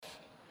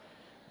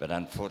but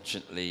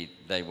unfortunately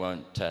they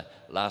won't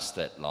last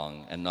that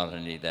long, and not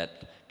only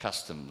that,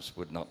 customs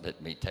would not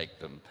let me take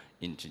them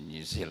into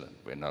New Zealand.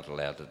 We're not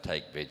allowed to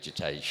take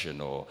vegetation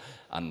or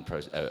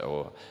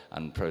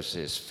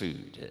unprocessed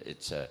food.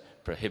 It's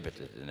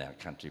prohibited in our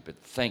country,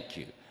 but thank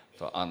you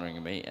for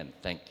honouring me, and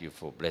thank you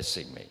for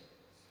blessing me.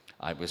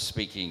 I was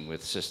speaking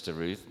with Sister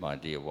Ruth, my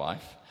dear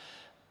wife,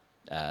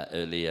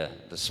 earlier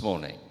this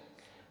morning.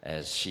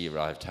 As she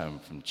arrived home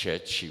from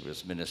church, she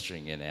was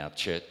ministering in our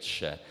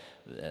church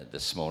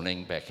this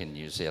morning back in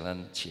New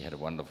Zealand. She had a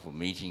wonderful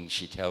meeting,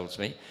 she tells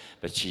me,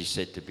 but she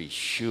said to be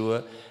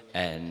sure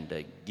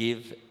and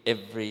give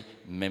every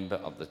member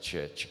of the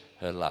church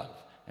her love.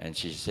 And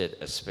she said,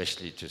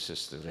 especially to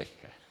Sister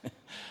Rebecca.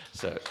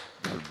 So,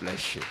 God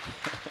bless you.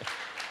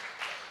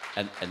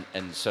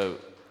 And so,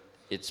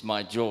 it's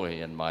my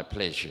joy and my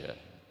pleasure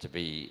to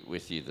be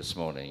with you this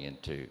morning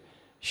and to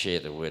share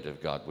the Word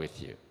of God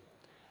with you.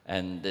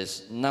 And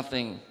there's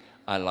nothing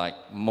I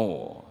like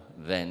more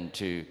than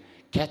to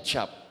catch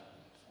up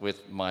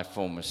with my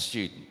former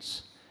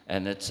students.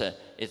 And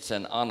it's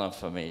an honor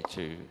for me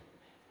to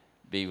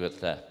be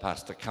with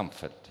Pastor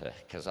Comfort,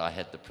 because I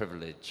had the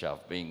privilege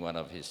of being one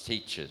of his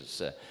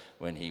teachers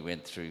when he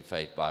went through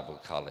Faith Bible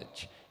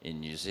College in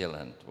New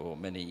Zealand, well,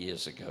 many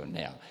years ago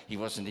now. He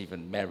wasn't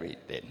even married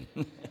then.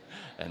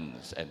 and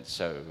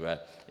so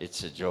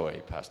it's a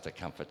joy, Pastor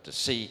Comfort, to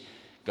see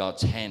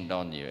God's hand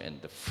on you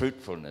and the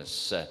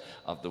fruitfulness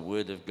of the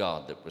Word of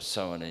God that was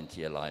sown into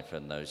your life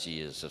in those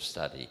years of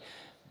study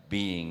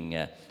being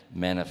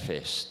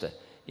manifest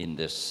in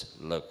this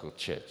local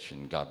church.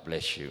 And God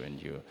bless you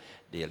and your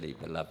dearly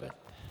beloved.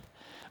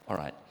 All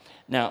right.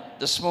 Now,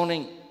 this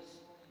morning,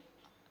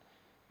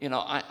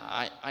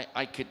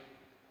 I could,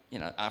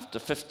 after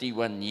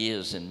 51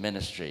 years in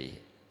ministry,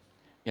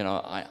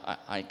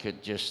 I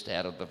could just,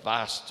 out of the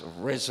vast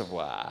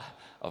reservoir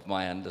of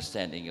my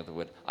understanding of the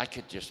Word, I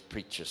could just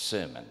preach a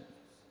sermon.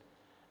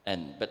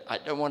 But I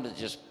don't want to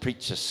just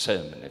preach a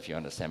sermon, if you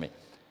understand me.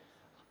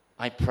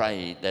 I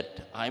pray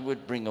that I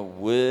would bring a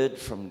word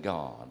from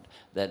God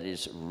that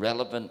is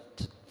relevant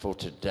for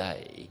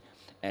today,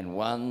 and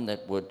one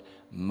that would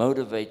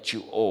motivate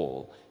you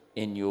all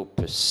in your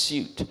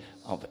pursuit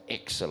of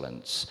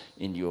excellence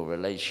in your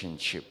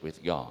relationship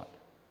with God.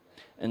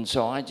 And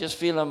so I just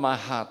feel in my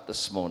heart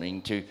this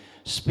morning to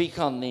speak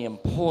on the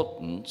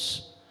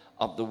importance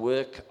of the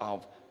work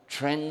of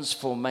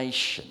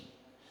transformation,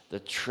 the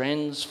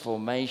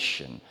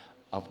transformation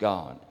of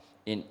God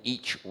in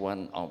each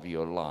one of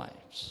your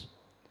lives.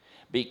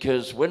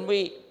 Because when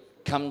we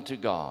come to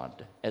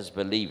God as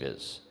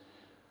believers,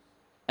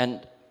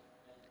 and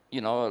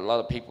a lot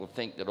of people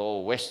think that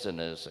all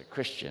Westerners are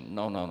Christian.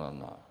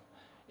 No.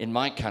 In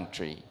my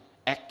country,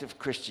 active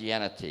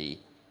Christianity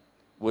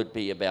would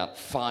be about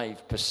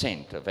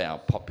 5% of our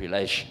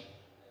population.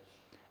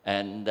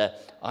 And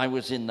I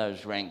was in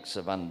those ranks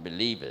of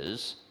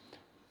unbelievers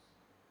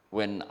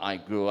when I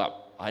grew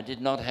up. I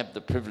did not have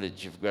the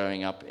privilege of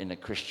growing up in a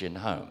Christian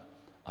home.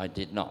 I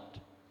did not.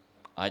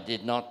 I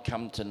did not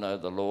come to know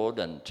the Lord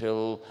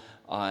until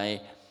I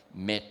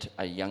met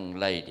a young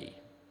lady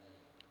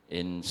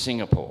in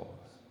Singapore.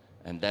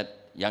 And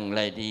that young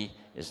lady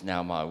is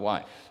now my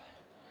wife.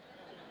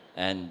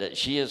 And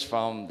she is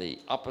from the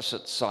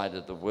opposite side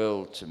of the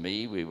world to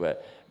me. We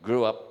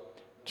grew up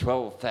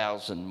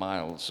 12,000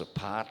 miles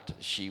apart.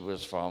 She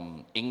was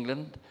from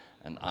England,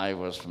 and I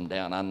was from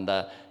down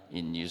under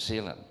in New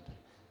Zealand.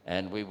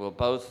 And we were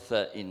both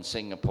in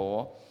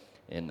Singapore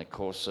in the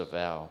course of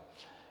our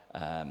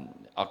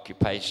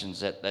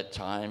occupations at that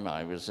time.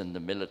 I was in the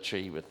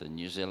military with the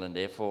New Zealand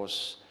Air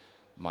Force.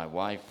 My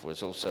wife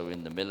was also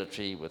in the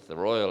military with the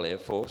Royal Air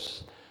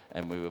Force.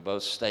 And we were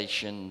both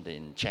stationed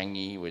in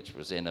Changi, which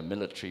was in a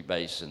military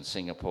base in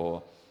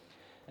Singapore.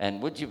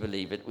 And would you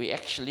believe it, we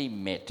actually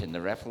met in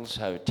the Raffles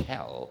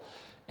Hotel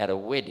at a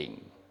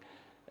wedding.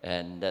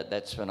 And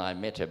that's when I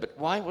met her. But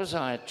why was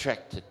I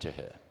attracted to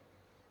her?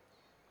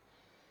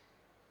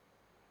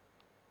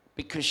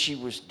 Because she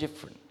was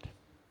different.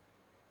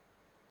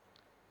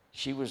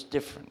 She was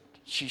different.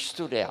 She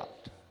stood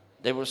out.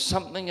 There was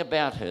something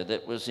about her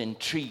that was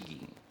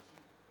intriguing.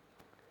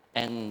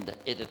 And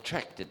it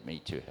attracted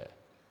me to her.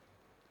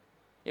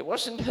 It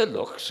wasn't her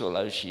looks,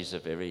 although she's a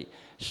very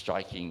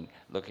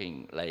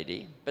striking-looking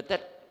lady, but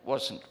that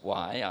wasn't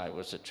why I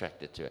was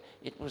attracted to her.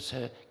 It was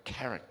her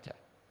character.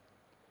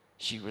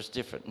 She was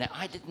different. Now,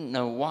 I didn't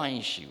know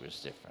why she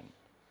was different.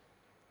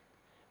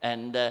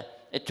 And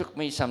it took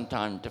me some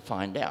time to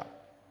find out.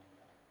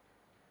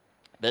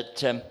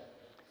 But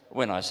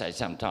when I say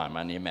some time,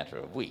 only a matter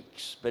of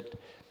weeks. But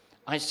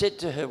I said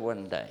to her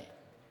one day,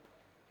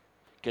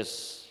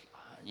 because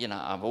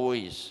I've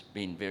always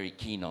been very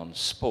keen on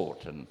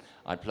sport, and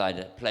I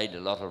played a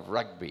lot of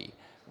rugby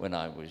when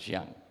I was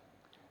young.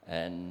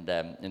 And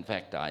in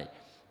fact,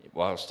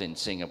 whilst in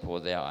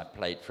Singapore there, I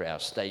played for our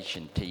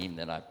station team,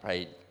 then I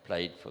played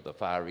for the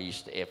Far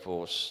East Air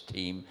Force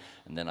team,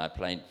 and then I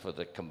played for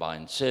the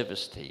Combined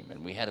Service team.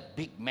 And we had a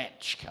big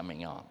match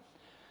coming on,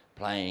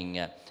 playing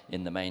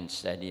in the main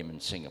stadium in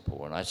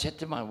Singapore. And I said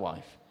to my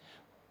wife,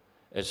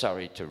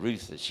 to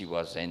Ruth as she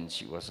was then,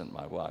 she wasn't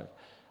my wife.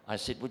 I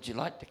said, would you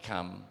like to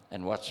come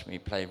and watch me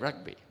play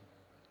rugby?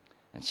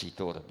 And she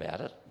thought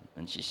about it,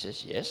 and she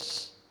says,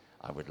 yes,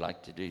 I would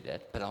like to do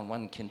that, but on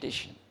one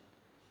condition.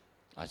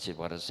 I said,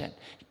 what is that?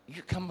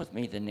 You come with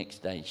me the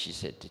next day, she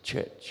said, to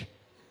church.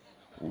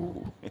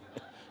 Ooh.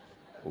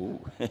 Ooh.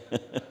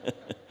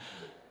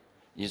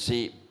 You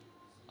see,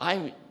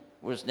 I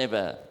was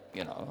never,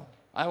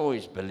 I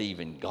always believe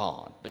in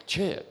God, but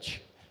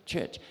church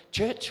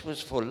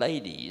was for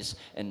ladies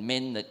and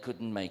men that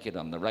couldn't make it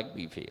on the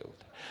rugby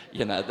field.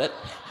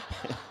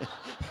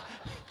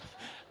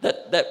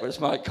 That was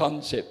my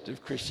concept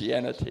of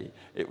Christianity.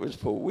 It was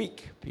for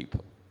weak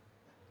people.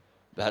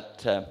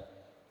 But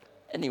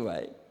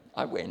anyway,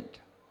 I went,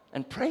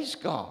 and praise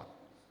God.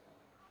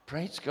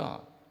 Praise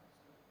God.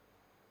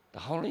 The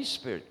Holy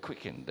Spirit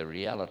quickened the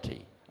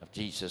reality of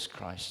Jesus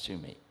Christ to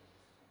me.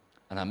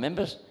 And I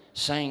remember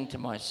saying to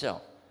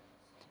myself,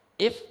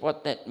 if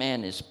what that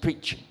man is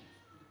preaching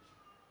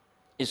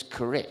is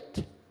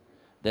correct,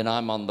 then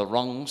I'm on the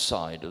wrong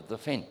side of the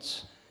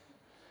fence.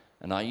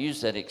 And I use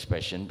that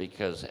expression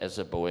because as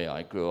a boy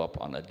I grew up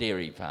on a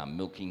dairy farm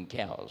milking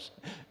cows,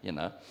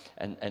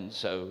 and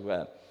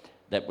so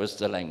that was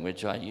the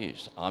language I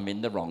used. I'm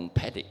in the wrong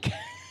paddock.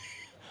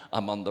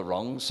 I'm on the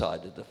wrong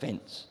side of the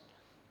fence.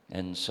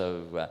 And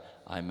so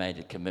I made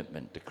a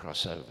commitment to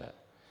cross over.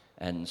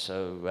 And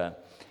so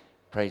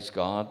praise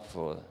God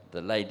for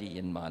the lady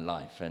in my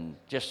life. And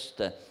just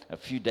a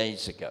few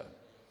days ago,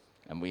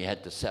 and we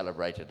had to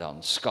celebrate it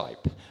on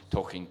Skype,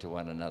 talking to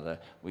one another.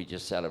 We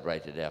just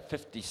celebrated our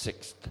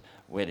 56th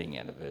wedding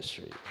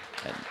anniversary.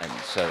 And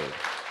so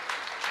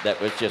that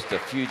was just a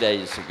few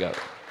days ago.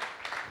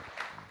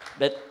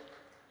 But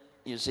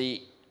you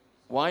see,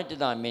 why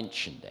did I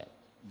mention that?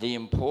 The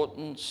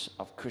importance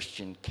of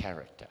Christian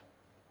character.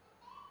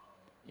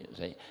 You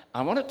see,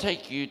 I want to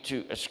take you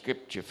to a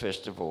scripture,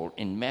 first of all,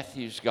 in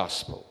Matthew's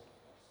Gospel.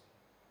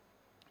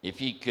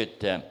 If you could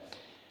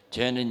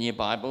turn in your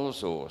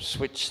Bibles or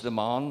switch them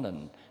on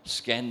and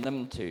scan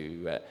them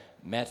to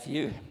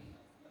Matthew.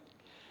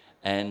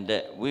 And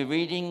we're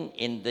reading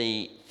in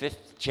the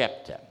 5th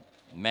chapter,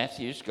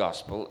 Matthew's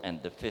Gospel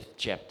and the 5th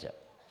chapter.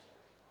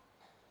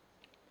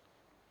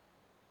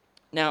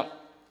 Now,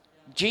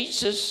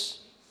 Jesus,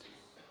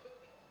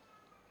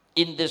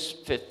 in this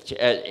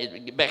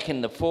back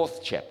in the 4th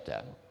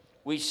chapter,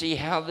 we see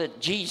how that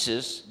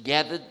Jesus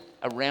gathered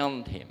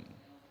around him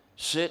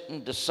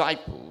certain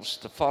disciples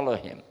to follow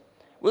him.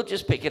 We'll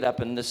just pick it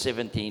up in the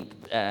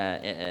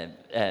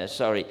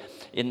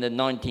in the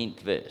 19th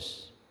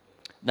verse.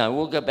 No,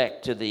 we'll go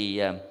back to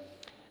the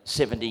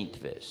 17th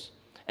verse.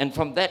 And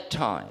from that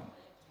time,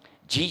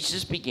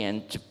 Jesus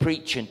began to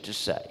preach and to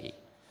say,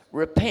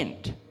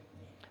 repent,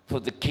 for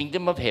the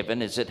kingdom of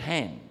heaven is at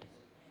hand.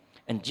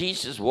 And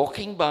Jesus,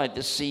 walking by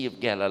the Sea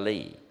of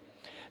Galilee,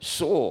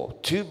 saw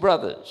two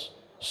brothers,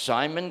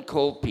 Simon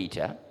called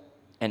Peter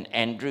and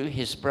Andrew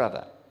his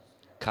brother,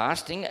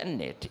 casting a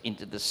net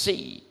into the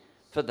sea,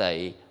 for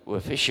they were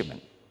fishermen.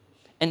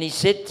 And he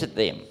said to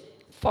them,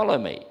 follow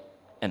me,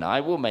 and I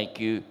will make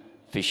you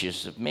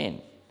fishers of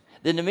men.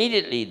 Then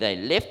immediately they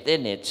left their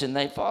nets and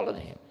they followed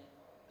him.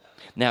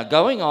 Now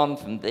going on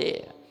from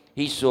there,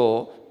 he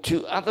saw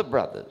two other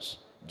brothers,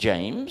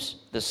 James,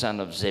 the son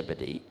of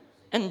Zebedee,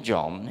 and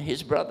John,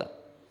 his brother,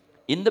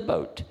 in the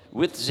boat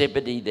with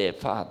Zebedee their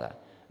father,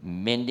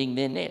 mending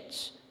their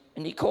nets.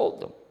 And he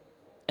called them.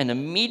 And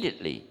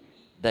immediately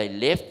they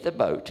left the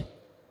boat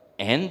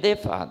and their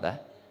father,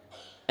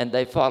 and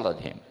they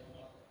followed him.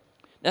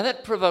 Now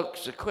that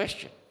provokes a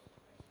question.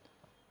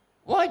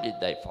 Why did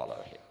they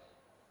follow him?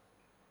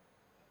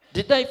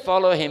 Did they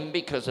follow him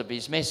because of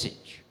his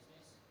message?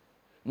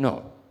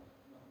 No.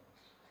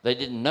 They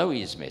didn't know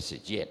his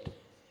message yet.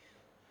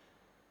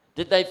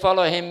 Did they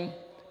follow him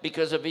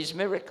because of his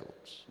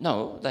miracles?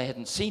 No, they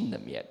hadn't seen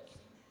them yet.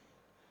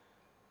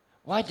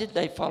 Why did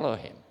they follow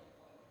him?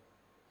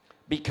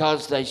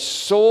 Because they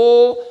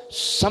saw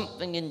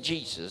something in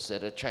Jesus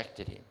that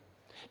attracted him.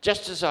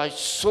 Just as I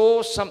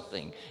saw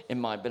something in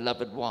my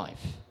beloved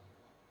wife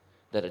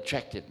that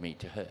attracted me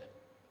to her.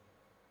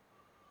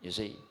 You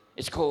see,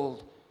 it's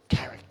called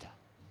character.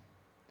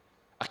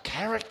 A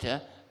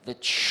character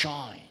that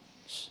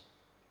shines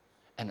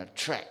and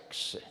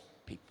attracts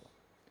people.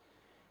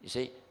 You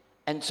see,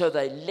 and so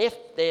they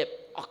left their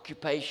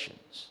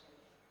occupations.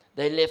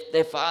 They left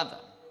their father.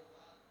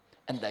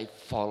 And they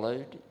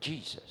followed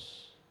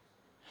Jesus.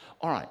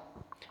 All right.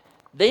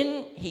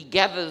 Then he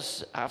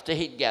gathers, after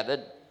he'd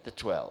gathered the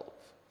 12,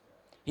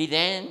 he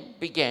then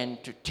began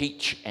to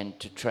teach and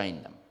to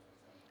train them.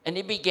 And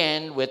he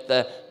began with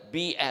the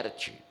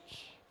Beatitudes.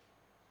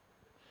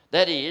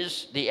 That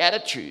is, the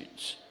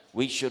attitudes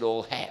we should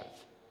all have.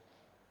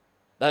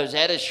 Those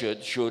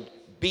attitudes should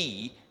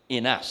be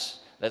in us.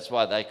 That's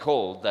why they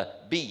call the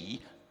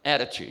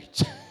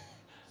Beatitudes.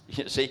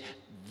 You see,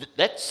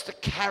 that's the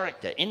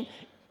character.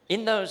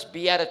 In those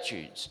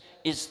Beatitudes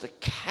is the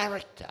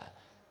character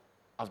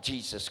of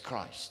Jesus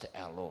Christ,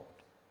 our Lord.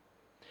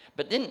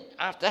 But then,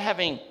 after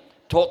having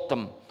taught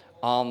them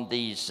on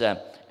these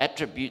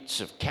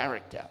attributes of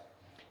character,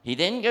 He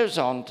then goes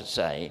on to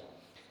say,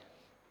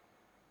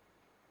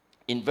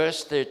 in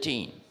verse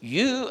 13,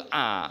 you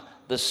are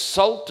the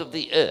salt of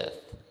the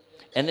earth,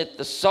 and if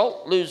the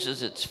salt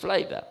loses its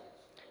flavor,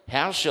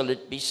 how shall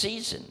it be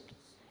seasoned?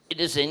 It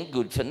is then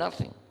good for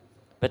nothing,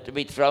 but to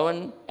be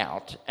thrown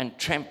out and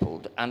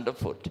trampled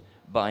underfoot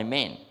by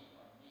men.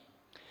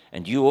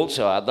 And you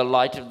also are the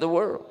light of the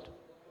world.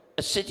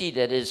 A city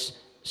that is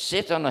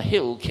set on a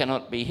hill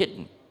cannot be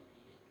hidden.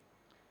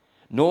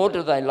 Nor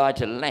do they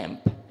light a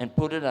lamp and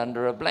put it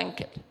under a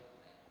blanket,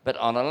 but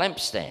on a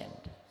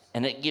lampstand,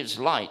 and it gives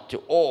light to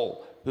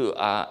all who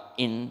are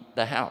in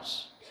the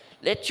house.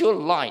 Let your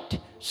light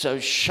so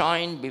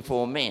shine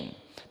before men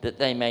that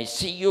they may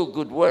see your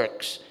good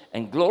works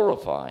and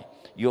glorify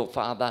your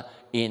Father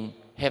in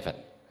heaven.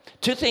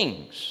 Two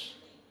things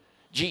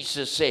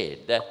Jesus said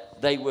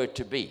that they were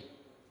to be: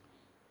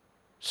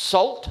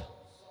 salt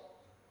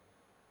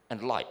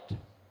and light.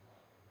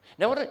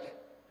 Now,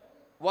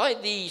 why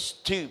these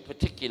two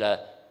particular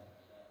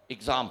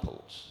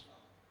examples?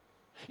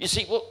 You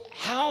see, well,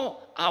 how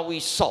are we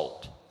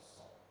salt?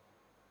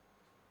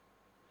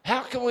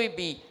 How can we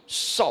be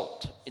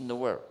salt in the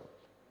world?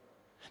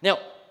 Now,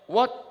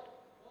 what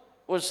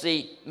was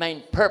the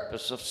main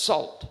purpose of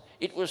salt?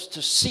 It was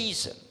to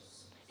season.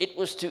 It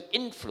was to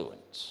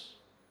influence.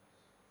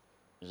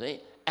 You see?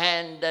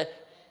 And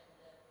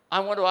I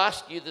want to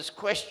ask you this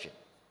question.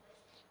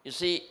 You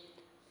see,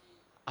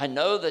 I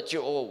know that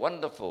you're all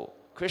wonderful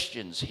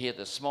Christians here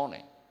this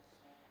morning,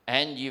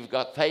 and you've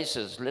got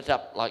faces lit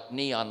up like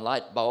neon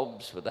light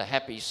bulbs with a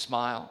happy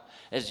smile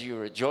as you're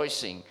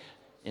rejoicing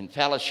in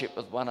fellowship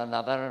with one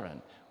another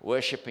and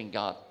worshiping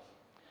God.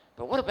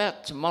 But what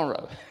about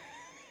tomorrow?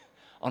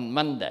 On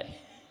Monday,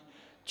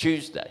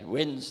 Tuesday,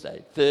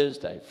 Wednesday,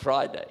 Thursday,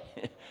 Friday?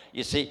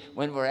 You see,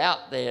 when we're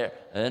out there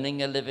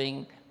earning a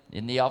living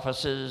in the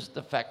offices,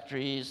 the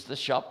factories, the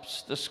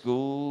shops, the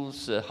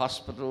schools, the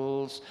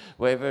hospitals,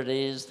 wherever it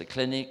is, the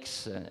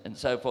clinics, and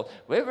so forth,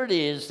 wherever it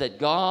is that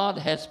God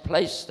has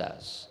placed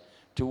us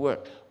to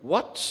work,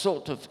 what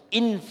sort of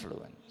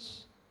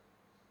influence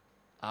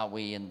are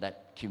we in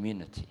that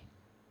community?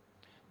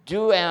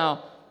 Do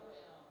our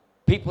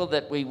people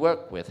that we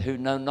work with who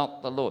know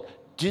not the Lord,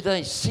 do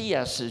they see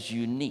us as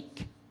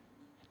unique?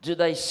 Do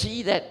they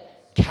see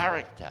that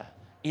character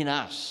in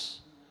us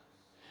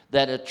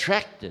that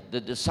attracted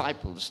the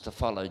disciples to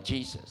follow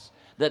Jesus,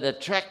 that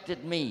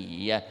attracted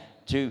me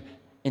to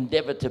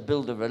endeavor to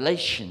build a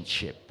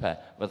relationship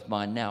with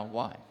my now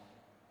wife?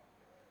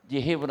 Do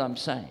you hear what I'm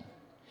saying?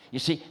 You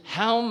see,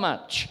 how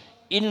much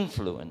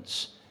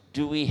influence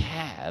do we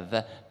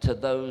have to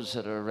those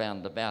that are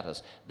around about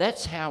us?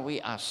 That's how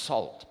we are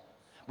salt.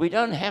 We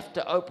don't have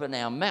to open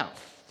our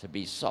mouth to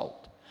be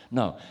salt.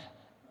 No,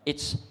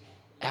 it's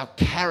our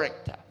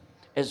character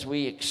as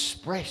we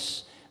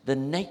express the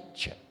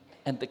nature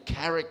and the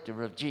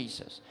character of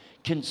Jesus,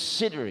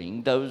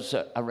 considering those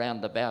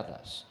around about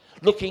us,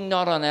 looking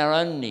not on our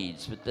own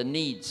needs, but the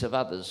needs of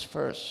others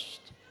first.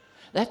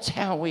 That's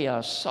how we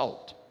are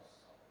salt.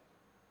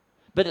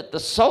 But if the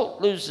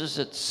salt loses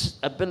its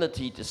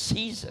ability to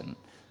season,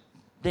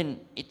 then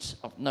it's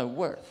of no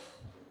worth.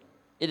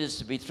 It is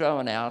to be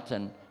thrown out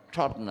and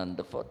trodden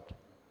underfoot.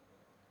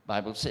 The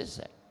Bible says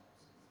that.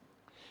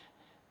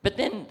 But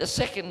then the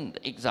second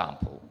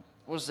example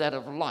was that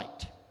of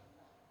light.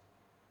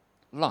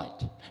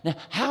 Light. Now,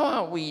 how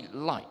are we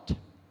light?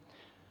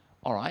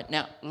 All right,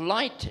 now,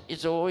 light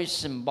is always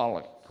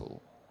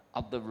symbolical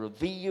of the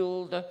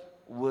revealed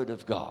Word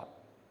of God.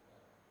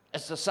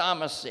 As the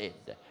psalmist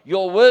said,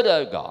 your Word,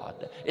 O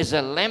God, is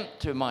a lamp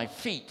to my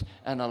feet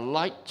and a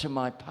light to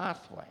my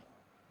pathway.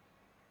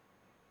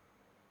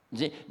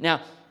 See?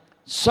 Now,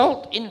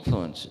 salt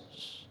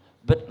influences,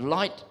 but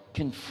light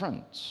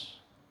confronts.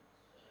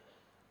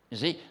 You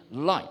see,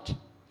 light.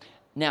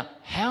 Now,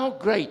 how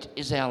great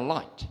is our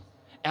light?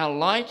 Our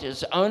light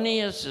is only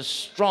as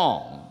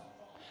strong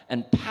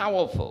and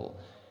powerful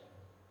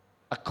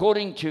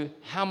according to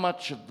how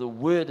much of the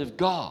Word of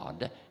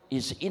God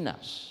is in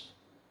us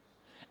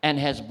and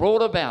has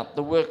brought about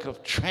the work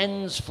of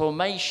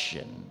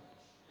transformation,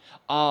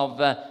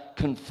 of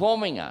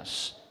conforming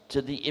us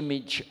to the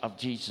image of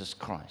Jesus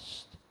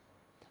Christ.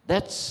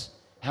 That's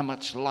how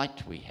much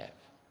light we have.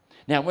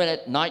 Now, when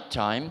at night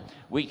time,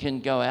 we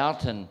can go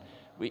out and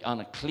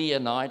on a clear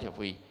night, if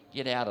we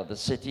get out of the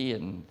city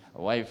and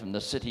away from the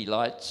city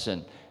lights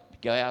and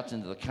go out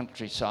into the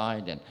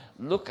countryside and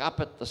look up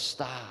at the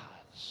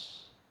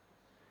stars.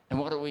 And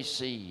what do we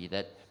see?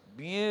 That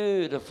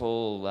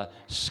beautiful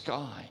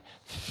sky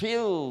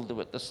filled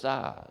with the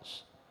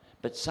stars.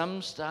 But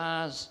some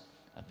stars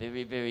are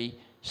very, very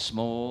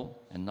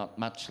small and not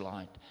much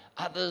light.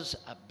 Others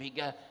are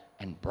bigger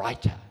and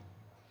brighter.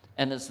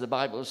 And as the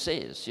Bible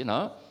says, you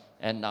know,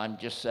 and I'm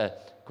just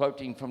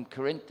quoting from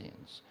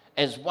Corinthians,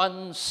 as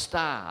one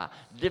star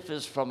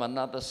differs from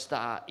another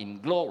star in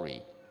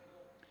glory,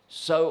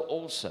 so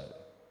also,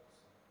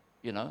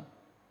 you know,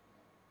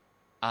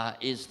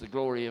 is the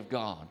glory of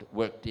God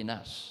worked in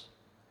us.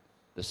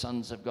 The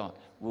sons of God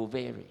will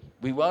vary.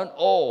 We won't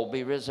all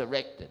be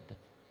resurrected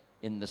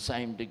in the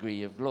same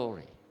degree of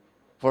glory.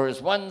 For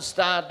as one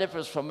star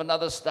differs from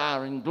another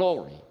star in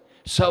glory,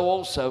 so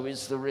also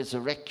is the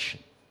resurrection.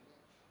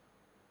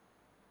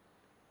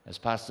 As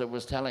Pastor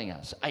was telling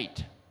us,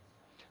 8,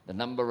 the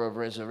number of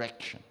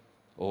resurrection,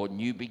 or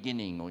new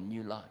beginning, or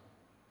new life.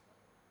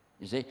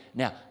 You see?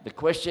 Now, the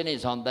question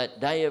is, on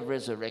that day of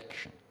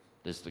resurrection,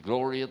 there's the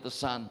glory of the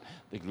sun,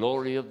 the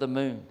glory of the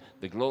moon,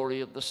 the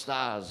glory of the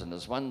stars, and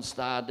as one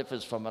star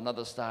differs from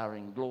another star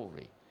in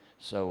glory,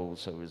 so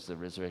also is the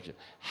resurrection.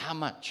 How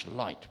much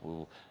light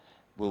will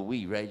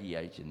we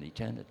radiate in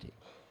eternity?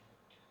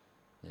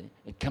 See?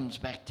 It comes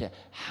back to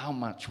how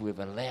much we've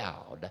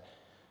allowed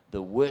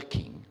the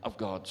working of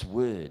God's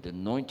word,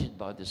 anointed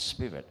by the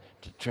Spirit,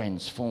 to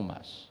transform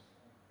us.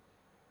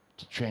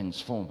 To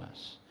transform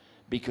us.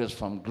 Because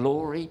from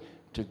glory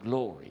to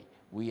glory,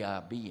 we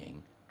are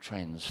being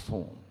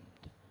transformed.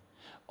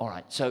 All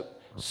right, so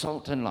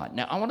salt and light.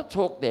 Now, I want to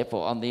talk,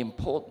 therefore, on the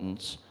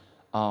importance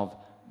of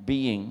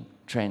being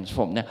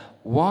transformed. Now,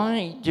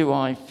 why do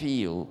I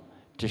feel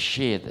to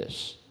share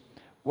this?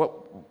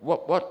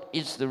 What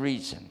is the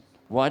reason?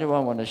 Why do I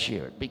want to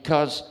share it?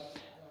 Because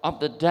of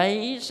the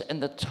days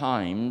and the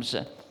times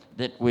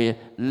that we're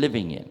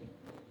living in.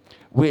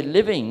 We're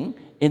living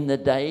in the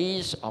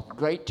days of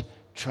great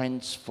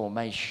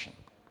transformation.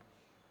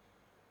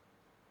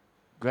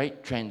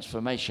 Great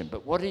transformation.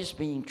 But what is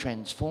being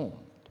transformed?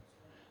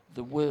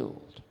 The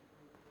world.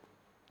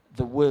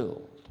 The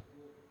world.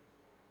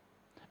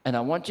 And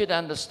I want you to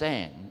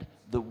understand,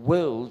 the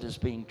world is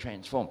being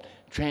transformed.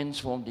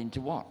 Transformed into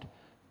what?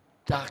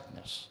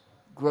 Darkness.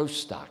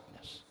 Gross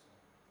darkness.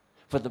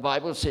 For the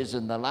Bible says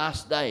in the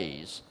last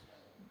days,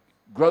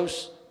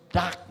 gross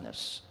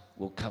darkness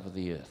will cover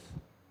the earth.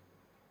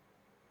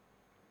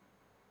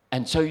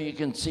 And so you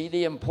can see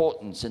the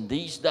importance in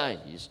these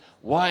days,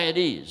 why it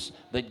is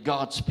that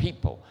God's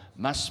people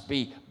must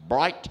be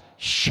bright,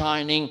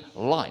 shining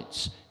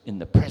lights in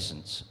the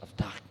presence of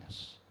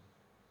darkness.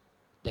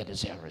 That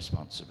is our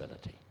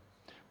responsibility.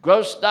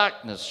 Gross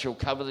darkness shall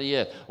cover the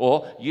earth.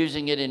 Or,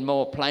 using it in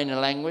more plainer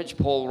language,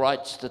 Paul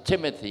writes to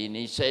Timothy, and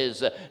he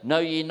says, know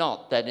ye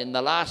not that in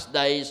the last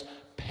days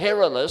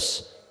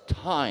perilous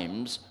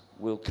times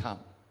will come.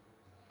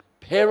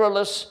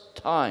 Perilous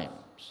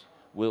times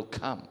will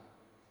come.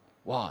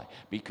 Why?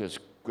 Because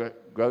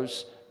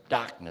gross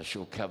darkness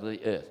shall cover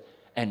the earth.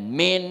 And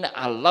men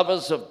are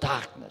lovers of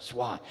darkness.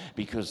 Why?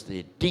 Because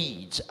their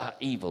deeds are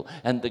evil.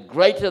 And the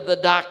greater the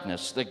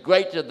darkness, the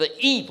greater the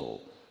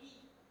evil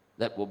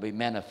that will be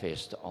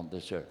manifest on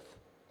this earth.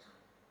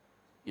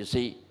 You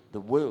see, the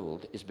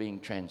world is being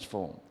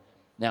transformed.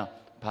 Now,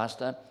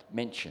 Pastor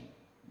mentioned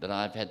that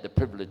I've had the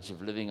privilege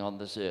of living on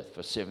this earth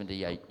for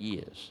 78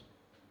 years.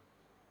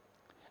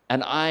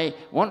 And I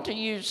want to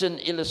use an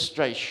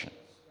illustration.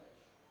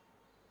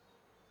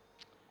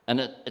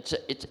 And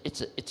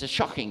it's a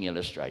shocking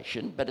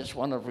illustration, but it's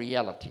one of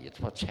reality. It's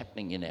what's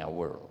happening in our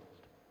world.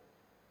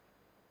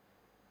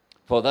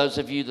 For those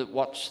of you that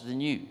watch the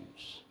news,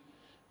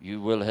 you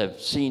will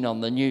have seen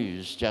on the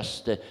news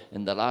just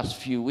in the last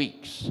few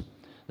weeks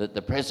that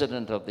the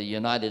President of the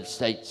United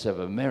States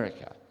of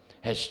America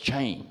has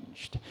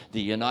changed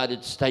the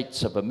United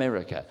States of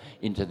America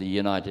into the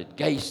United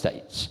Gay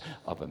States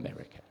of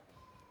America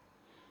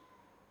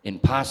in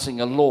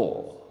passing a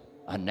law,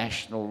 a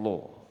national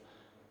law,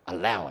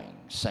 allowing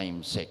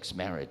same-sex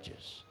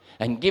marriages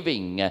and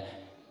giving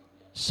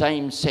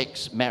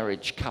same-sex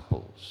marriage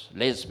couples,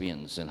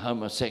 lesbians and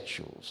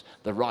homosexuals,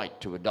 the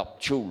right to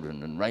adopt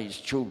children and raise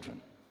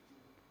children.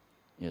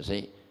 You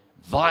see,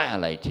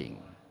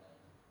 violating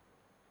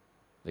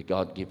the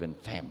God-given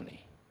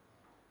family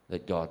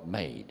that God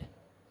made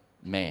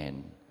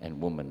man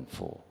and woman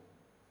for.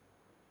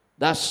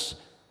 Thus,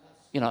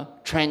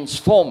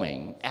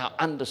 transforming our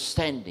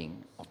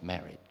understanding of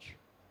marriage.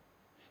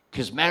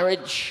 Because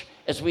marriage,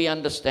 as we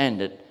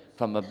understand it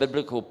from a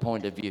biblical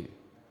point of view,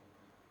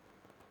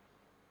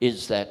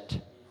 is that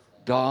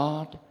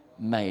God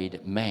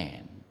made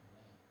man,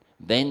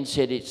 then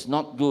said it's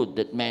not good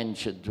that man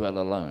should dwell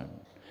alone,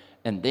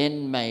 and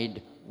then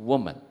made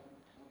woman.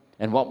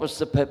 And what was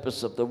the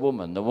purpose of the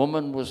woman? The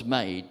woman was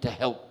made to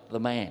help the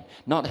man,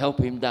 not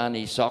help him darn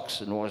his socks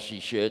and wash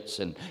his shirts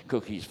and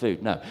cook his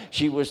food. No,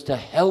 she was to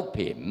help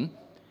him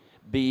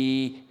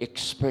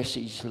express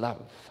his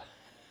love.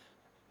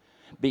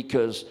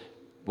 Because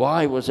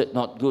why was it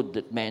not good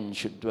that man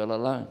should dwell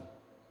alone?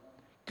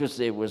 Because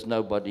there was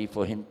nobody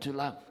for him to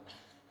love.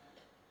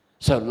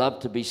 So love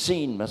to be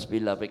seen must be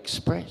love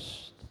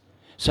expressed.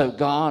 So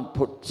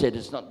God said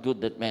it's not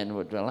good that man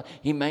would dwell alone.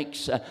 He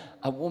makes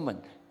a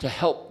woman to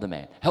help the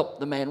man. Help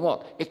the man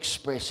what?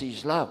 Express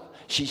his love.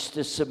 She's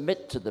to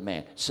submit to the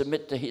man.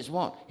 Submit to his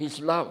what? His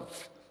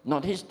love.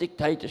 Not his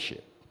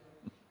dictatorship.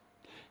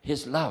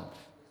 His love.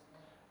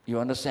 You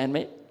understand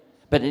me?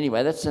 But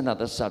anyway, that's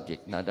another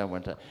subject, and I don't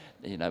want to,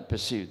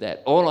 pursue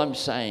that. All I'm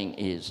saying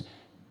is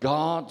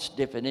God's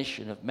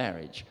definition of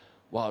marriage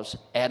was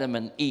Adam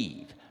and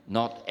Eve,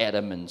 not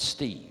Adam and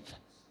Steve.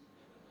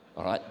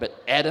 All right?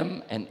 But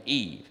Adam and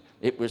Eve.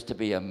 It was to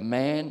be a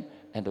man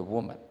and a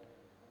woman.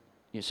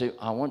 You see,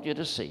 I want you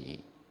to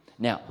see.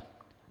 Now,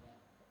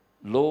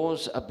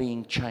 Laws are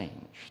being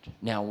changed.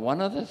 Now,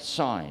 one of the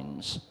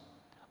signs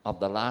of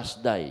the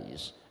last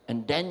days,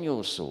 and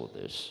Daniel saw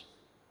this,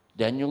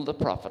 Daniel the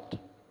prophet,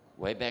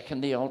 way back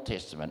in the Old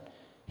Testament,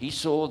 he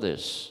saw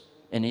this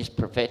in his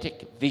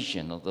prophetic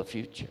vision of the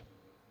future.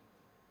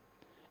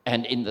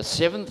 And in the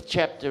 7th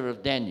chapter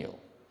of Daniel,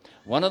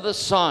 one of the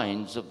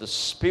signs of the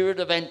spirit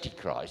of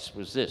Antichrist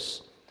was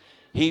this: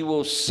 he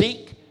will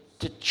seek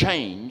to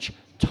change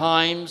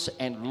times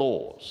and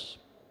laws.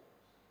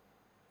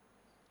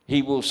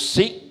 He will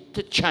seek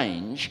to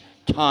change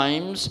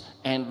times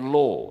and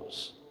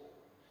laws.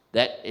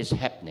 That is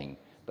happening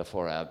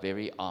before our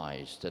very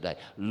eyes today.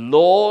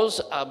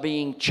 Laws are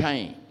being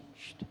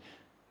changed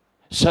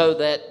so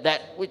that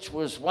that which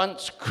was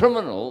once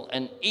criminal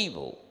and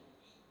evil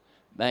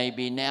may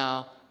be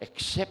now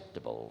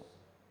acceptable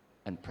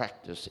and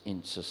practiced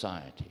in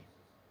society.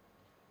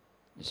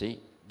 You see,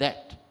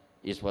 that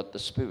is what the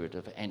spirit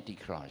of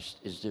Antichrist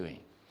is doing,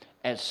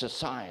 as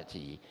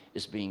society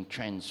is being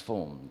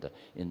transformed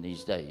in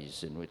these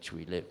days in which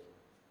we live.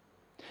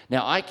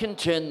 Now, I can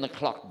turn the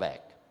clock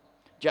back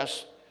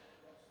just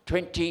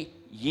 20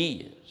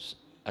 years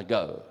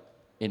ago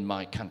in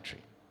my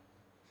country,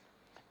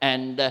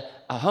 and a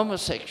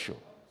homosexual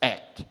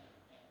act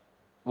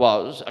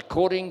was,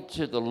 according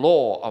to the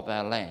law of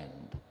our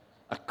land,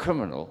 a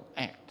criminal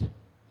act.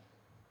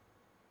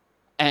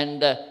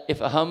 And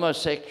if a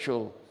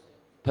homosexual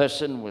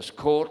person was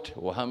caught,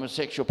 or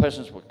homosexual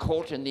persons were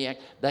caught in the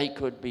act, they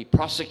could be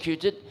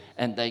prosecuted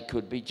and they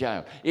could be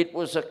jailed. It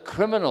was a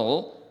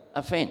criminal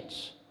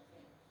offence.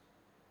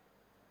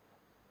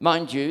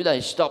 Mind you,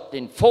 they stopped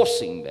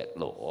enforcing that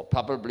law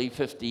probably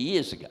 50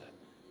 years ago.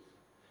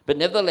 But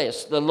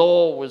nevertheless, the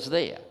law was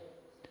there.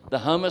 The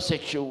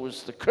homosexual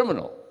was the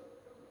criminal,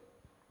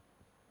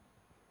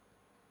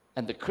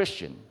 and the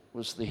Christian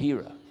was the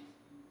hero.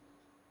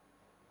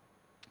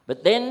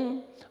 But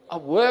then a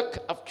work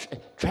of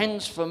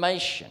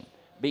transformation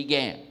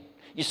began.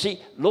 You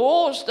see,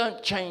 laws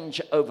don't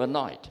change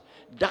overnight.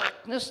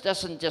 Darkness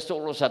doesn't just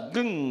all of a sudden,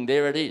 ding,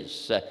 there it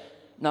is.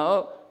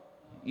 No,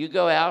 you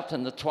go out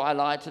in the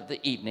twilight of the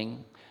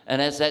evening,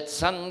 and as that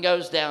sun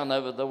goes down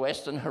over the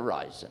western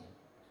horizon,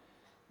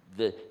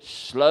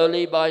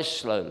 slowly by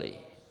slowly,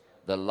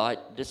 the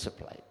light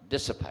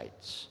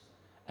dissipates,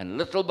 and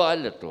little by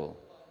little,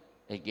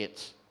 it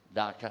gets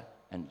darker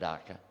and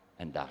darker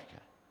and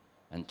darker,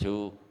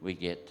 until we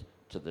get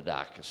to the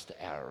darkest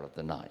hour of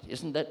the night.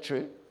 Isn't that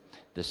true?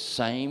 The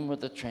same with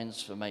the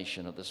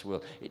transformation of this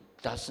world. It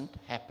doesn't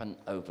happen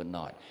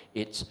overnight.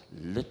 It's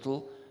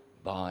little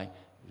by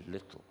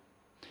little.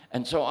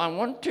 And so I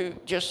want to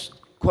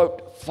just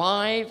quote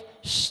 5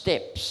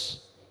 steps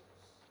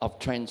of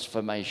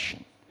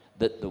transformation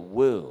that the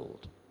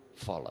world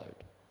followed.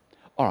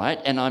 All right,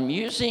 and I'm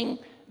using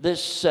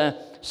this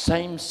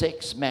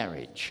same-sex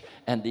marriage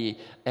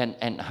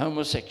and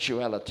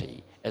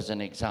homosexuality as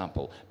an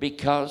example,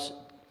 because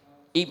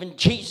even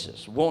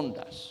Jesus warned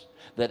us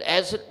that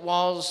as it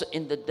was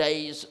in the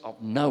days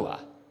of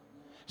Noah,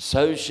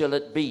 so shall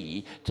it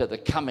be to the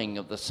coming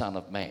of the Son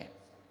of Man.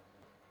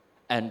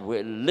 And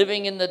we're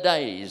living in the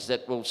days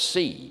that will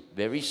see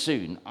very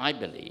soon, I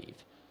believe,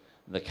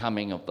 the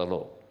coming of the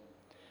Lord.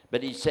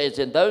 But he says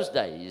in those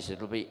days,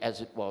 it'll be as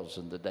it was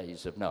in the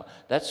days of Noah.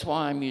 That's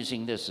why I'm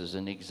using this as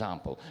an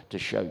example to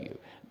show you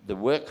the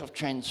work of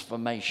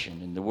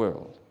transformation in the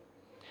world.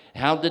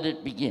 How did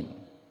it begin?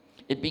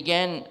 It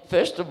began,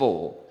 first of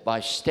all, by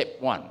step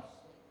 1,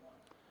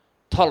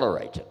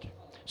 tolerate it.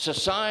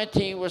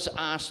 Society was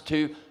asked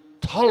to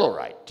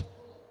tolerate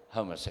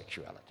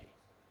homosexuality.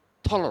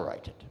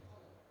 Tolerate it.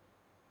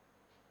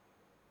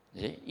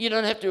 See? You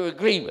don't have to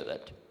agree with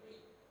it.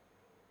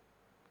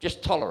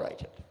 Just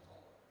tolerate it.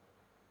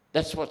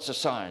 That's what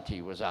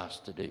society was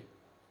asked to do.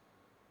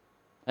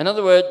 In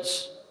other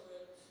words,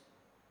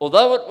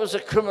 although it was a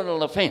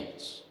criminal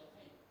offence,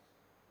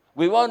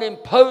 we won't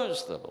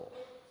impose the law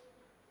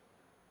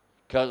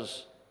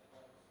because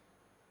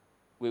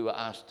we were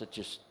asked to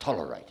just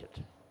tolerate it.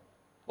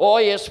 Oh,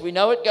 yes, we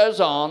know it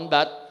goes on,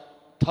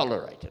 but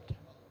tolerate it.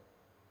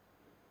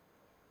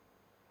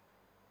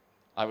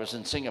 I was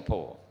in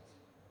Singapore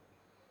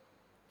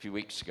a few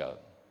weeks ago.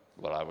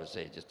 Well, I was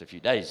there just a few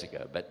days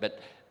ago, but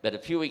a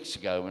few weeks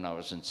ago when I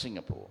was in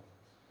Singapore,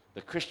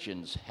 the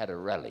Christians had a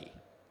rally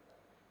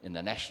in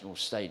the National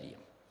Stadium.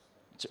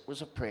 It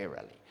was a prayer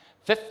rally.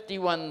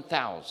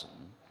 51,000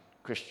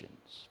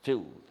 Christians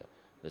filled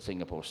the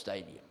Singapore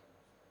Stadium.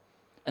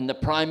 And the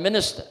Prime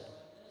Minister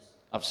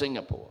of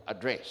Singapore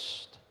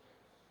addressed.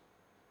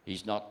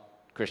 He's not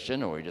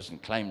Christian, or he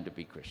doesn't claim to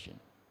be Christian,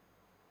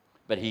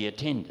 but he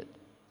attended.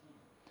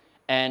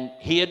 And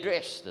he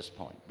addressed this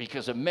point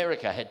because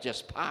America had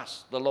just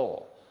passed the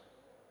law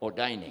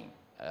allowing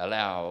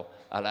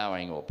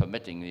or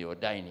permitting the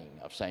ordaining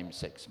of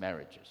same-sex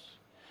marriages.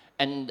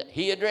 And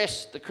he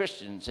addressed the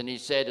Christians and he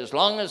said, as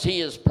long as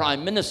he is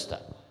Prime Minister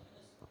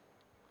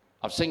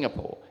of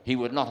Singapore, he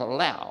would not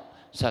allow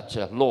such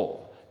a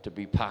law to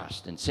be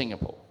passed in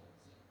Singapore.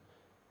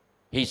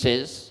 He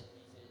says,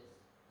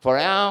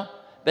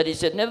 but he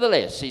said,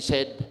 nevertheless, he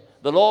said,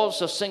 the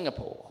laws of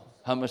Singapore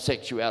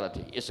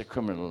homosexuality is a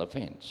criminal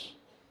offence.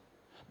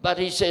 But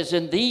he says,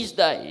 in these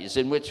days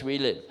in which we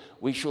live,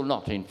 we shall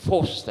not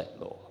enforce that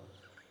law.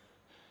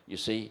 You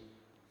see,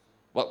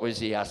 what was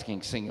he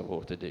asking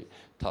Singapore to do?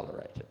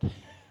 Tolerate it.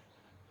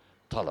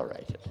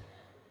 Tolerate it.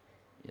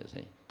 You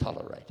see,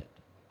 tolerate it.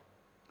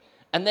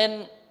 And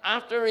then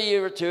after a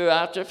year or two,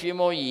 after a few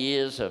more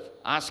years of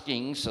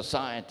asking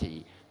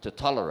society to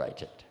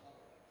tolerate it,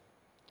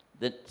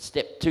 then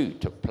step 2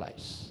 took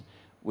place.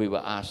 We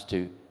were asked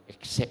to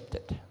accept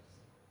it.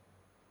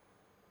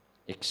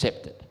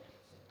 Accept it.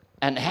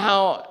 And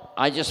how,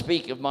 I just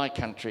speak of my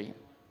country,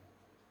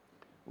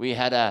 we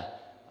had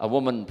a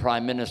woman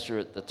prime minister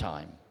at the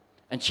time,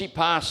 and she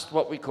passed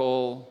what we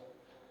call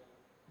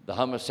the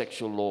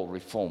Homosexual Law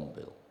Reform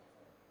Bill,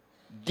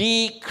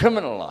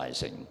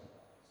 decriminalising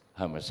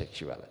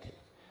homosexuality.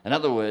 In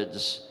other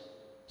words,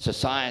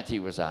 society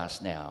was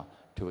asked now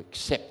to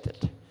accept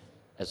it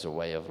as a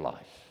way of life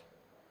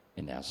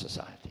in our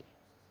society.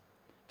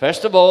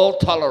 First of all,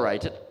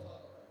 tolerate it.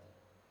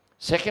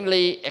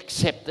 Secondly,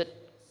 accept it.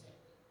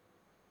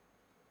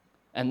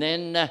 And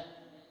then,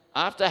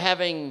 after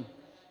having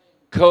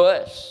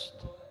coerced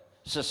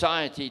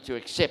society to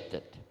accept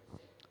it,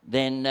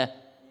 then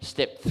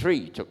step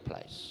 3 took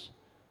place.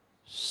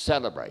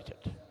 Celebrate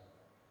it.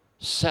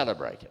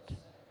 Celebrate it.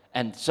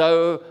 And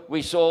so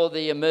we saw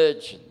the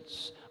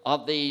emergence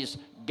of these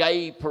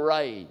gay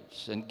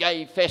parades and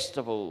gay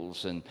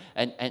festivals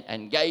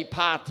and gay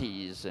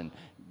parties and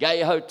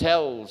gay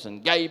hotels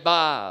and gay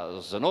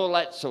bars and all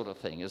that sort of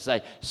thing as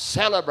they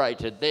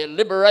celebrated their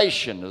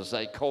liberation, as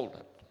they called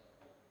it.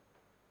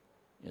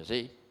 You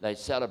see, they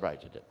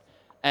celebrated it.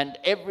 And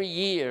every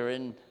year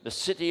in the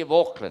city of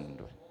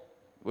Auckland,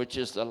 which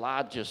is the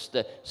largest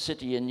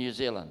city in New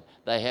Zealand,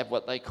 they have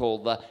what they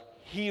call the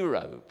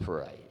Hero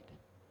Parade.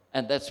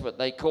 And that's what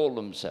they call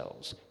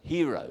themselves,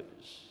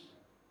 heroes.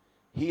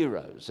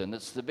 Heroes. And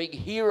it's the big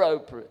hero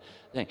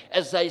thing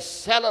as they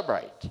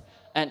celebrate.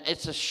 And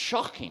it's a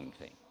shocking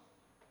thing.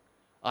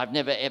 I've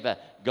never ever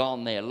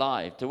gone there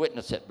live to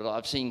witness it, but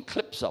I've seen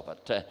clips of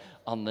it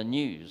on the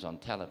news, on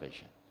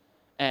television.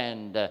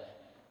 And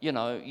you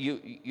know,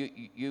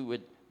 you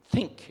would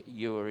think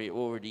you were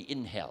already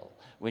in hell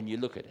when you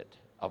look at it,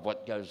 of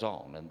what goes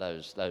on in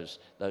those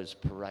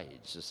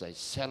parades as they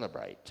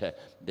celebrate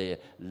their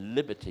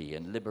liberty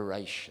and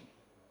liberation.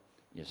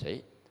 You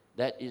see,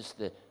 that is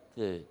the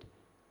 3rd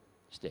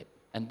step.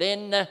 And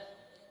then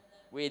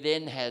we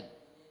then had,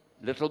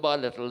 little by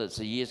little, as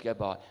the years go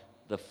by,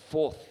 the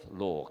 4th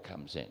law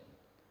comes in.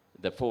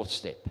 The 4th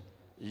step,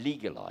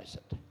 legalise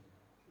it.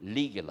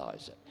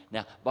 Legalise it.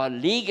 Now, by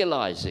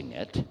legalising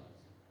it,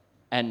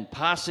 and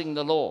passing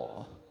the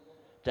law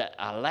to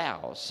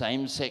allow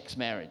same-sex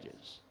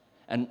marriages.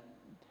 And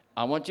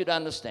I want you to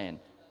understand,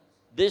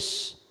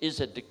 this is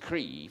a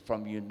decree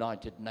from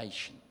United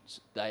Nations.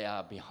 They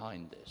are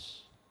behind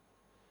this.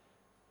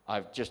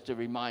 I've just to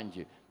remind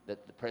you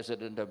that the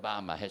President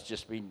Obama has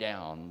just been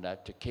down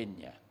to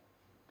Kenya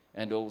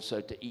and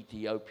also to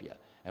Ethiopia.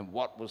 And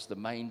what was the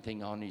main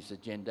thing on his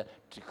agenda?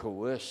 To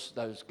coerce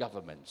those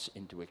governments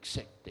into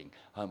accepting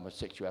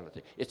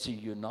homosexuality. It's a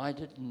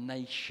United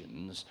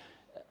Nations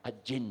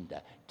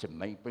agenda to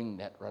bring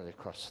that right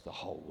across the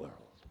whole world.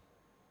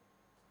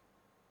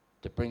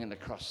 To bring it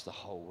across the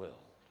whole world,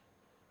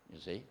 you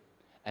see?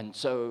 And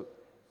so,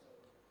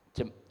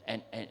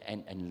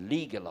 and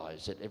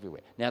legalise it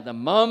everywhere. Now, the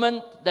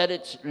moment that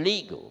it's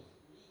legal,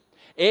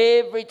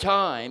 every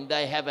time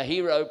they have a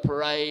hero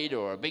parade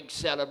or a big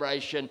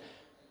celebration,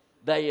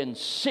 they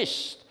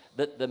insist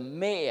that the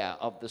mayor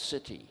of the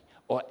city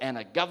and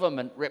a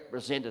government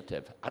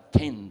representative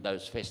attend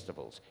those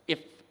festivals. If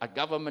a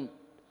government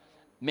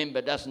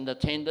member doesn't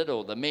attend it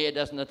or the mayor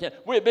doesn't attend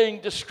it, we're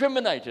being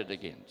discriminated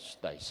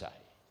against, they say.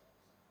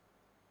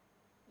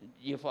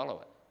 You follow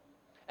it?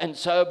 And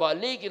so by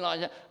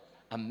legalising it,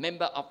 a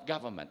member of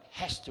government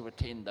has to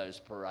attend those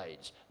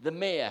parades. The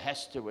mayor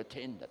has to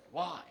attend it.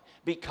 Why?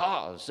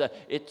 Because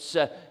it's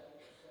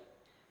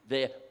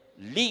their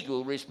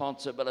legal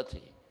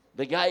responsibility.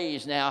 The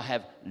gays now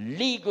have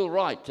legal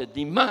right to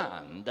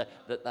demand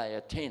that they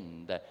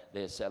attend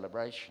their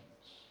celebrations.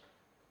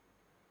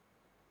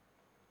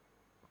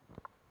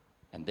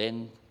 And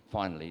then,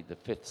 finally, the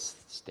 5th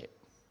step.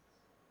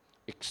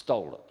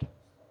 Extol it.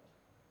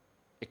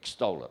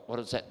 Extol it. What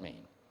does that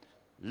mean?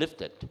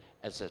 Lift it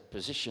as a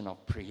position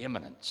of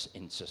preeminence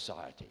in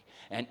society.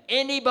 And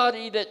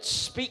anybody that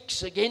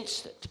speaks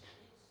against it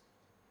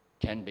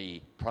can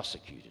be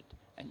prosecuted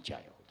and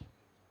jailed.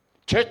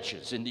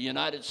 Churches in the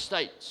United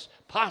States,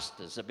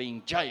 pastors are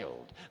being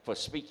jailed for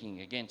speaking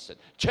against it.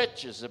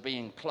 Churches are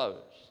being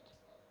closed.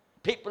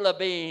 People are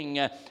being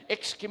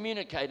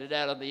excommunicated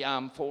out of the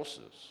armed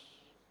forces.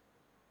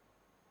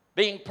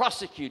 Being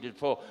prosecuted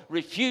for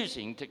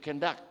refusing to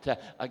conduct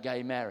a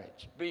gay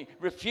marriage. Being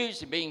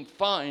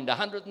fined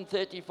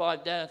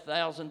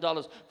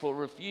 $135,000 for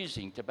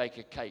refusing to bake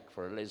a cake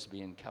for a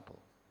lesbian couple.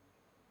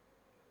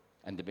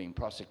 And they're being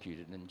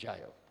prosecuted and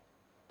jailed.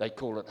 They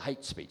call it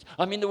hate speech.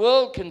 I mean, the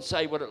world can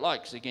say what it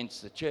likes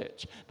against the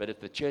church, but if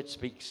the church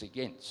speaks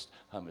against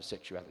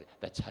homosexuality,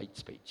 that's hate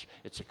speech.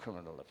 It's a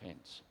criminal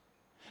offence.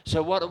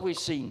 So what have we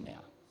seen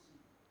now?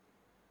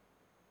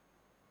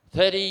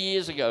 30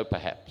 years ago,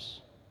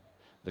 perhaps,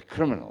 the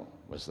criminal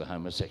was the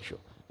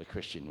homosexual. The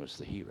Christian was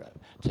the hero.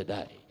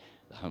 Today,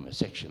 the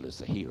homosexual is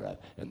the hero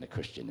and the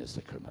Christian is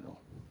the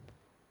criminal.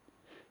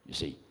 You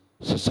see,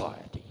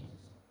 society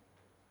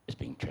is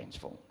being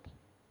transformed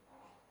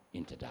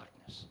into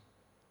darkness.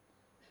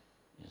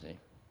 You see,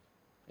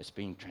 it's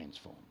being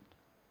transformed.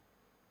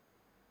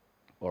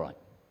 All right,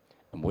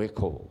 and we're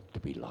called to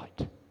be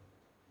light.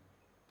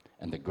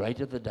 And the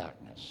greater the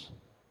darkness,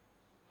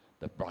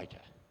 the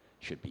brighter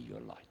should be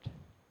your light.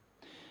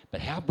 But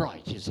how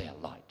bright is our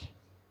light?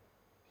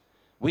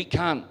 We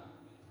can't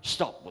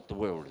stop what the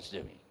world is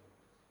doing,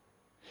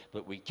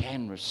 but we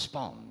can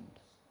respond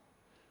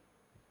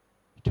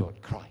to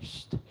what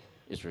Christ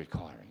is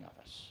requiring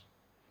of us,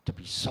 to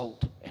be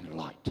salt and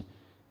light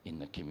in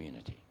the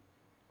community.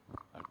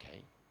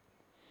 Okay?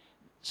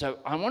 So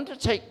I want to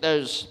take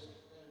those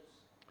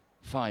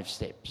 5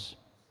 steps,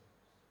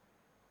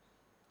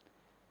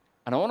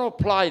 and I want to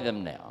apply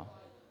them now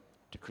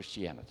to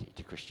Christianity,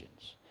 to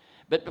Christians.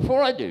 But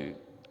before I do,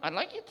 I'd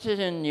like you to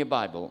turn your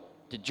Bible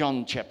to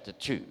John chapter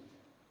 2.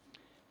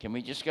 Can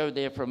we just go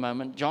there for a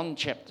moment? John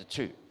chapter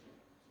 2.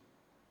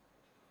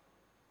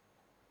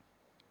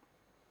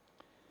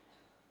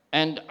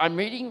 And I'm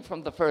reading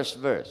from the first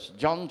verse,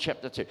 John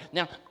chapter 2.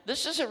 Now,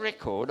 this is a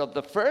record of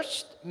the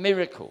first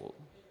miracle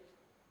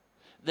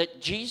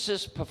that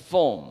Jesus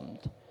performed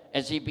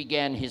as he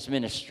began his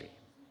ministry.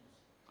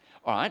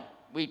 All right,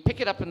 we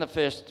pick it up in the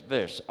first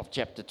verse of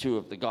chapter 2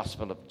 of the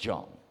Gospel of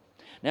John.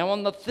 Now,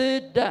 on the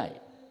 3rd day,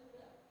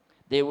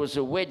 there was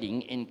a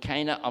wedding in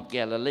Cana of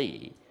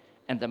Galilee,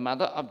 and the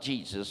mother of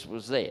Jesus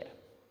was there.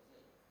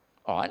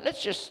 All right,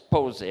 let's just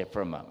pause there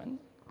for a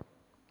moment.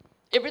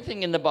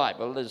 Everything in the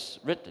Bible is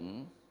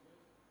written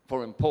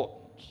for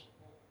importance.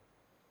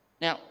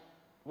 Now,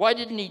 why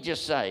didn't he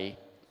just say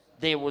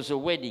there was a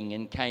wedding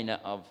in Cana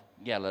of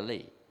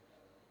Galilee?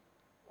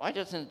 Why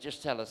doesn't it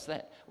just tell us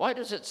that? Why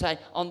does it say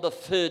on the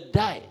 3rd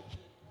day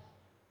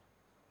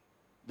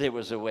there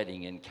was a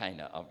wedding in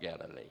Cana of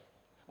Galilee?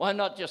 Why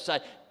not just say,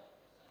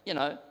 you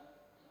know,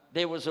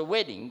 there was a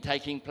wedding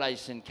taking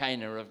place in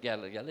Cana of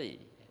Galilee?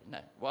 No,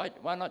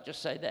 why not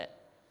just say that?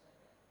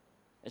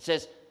 It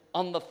says,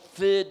 on the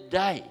 3rd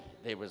day,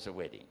 there was a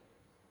wedding.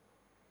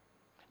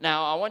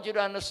 Now, I want you to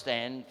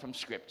understand from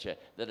Scripture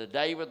that a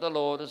day with the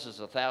Lord is as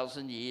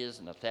 1,000 years,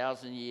 and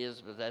 1,000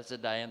 years was as a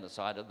day in the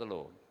sight of the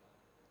Lord.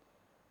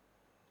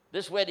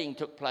 This wedding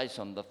took place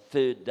on the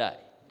 3rd day.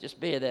 Just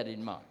bear that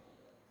in mind.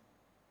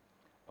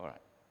 All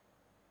right.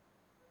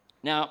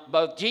 Now,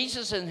 both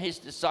Jesus and his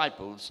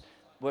disciples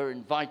were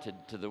invited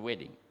to the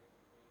wedding.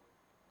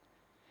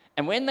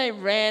 And when they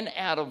ran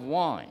out of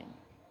wine,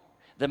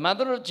 the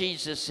mother of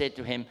Jesus said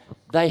to him,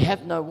 "They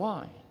have no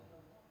wine."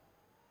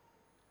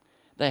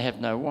 They have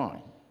no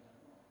wine.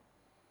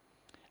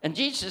 And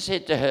Jesus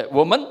said to her,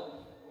 "Woman,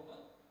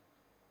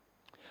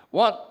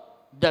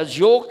 what does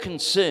your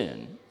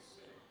concern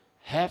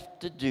have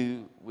to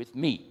do with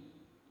me?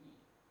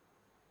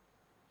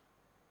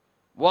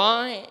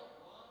 Why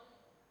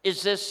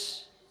is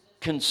this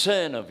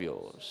concern of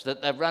yours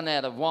that they've run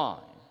out of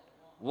wine?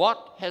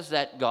 What has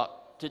that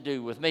got to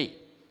do with me?"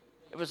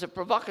 It was a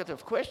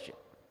provocative question.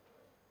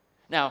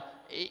 Now,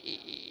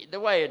 the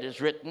way it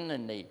is written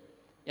in the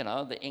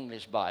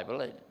English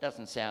Bible, it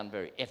doesn't sound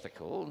very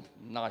ethical.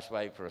 Nice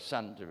way for a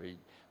son to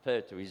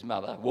refer to his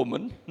mother,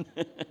 woman.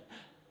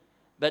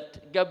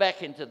 But go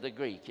back into the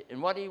Greek,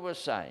 and what he was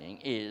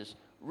saying is,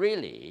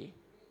 really,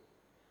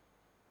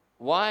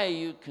 why are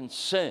you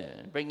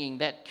concerned, bringing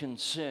that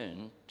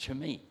concern to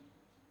me?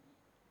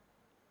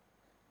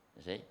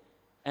 You see?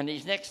 And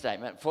his next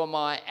statement, "For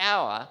my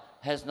hour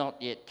has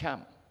not yet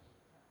come."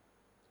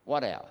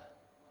 What hour?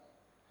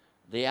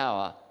 The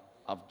hour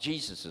of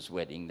Jesus'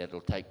 wedding that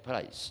will take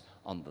place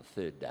on the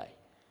 3rd day.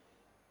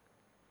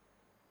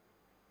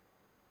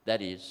 That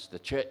is, the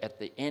church at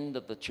the end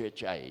of the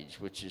church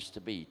age, which is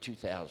to be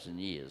 2,000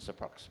 years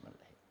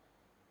approximately.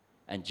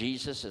 And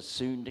Jesus is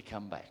soon to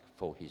come back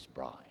for his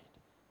bride.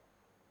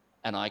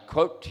 And I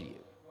quote to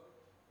you,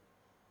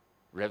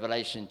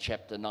 Revelation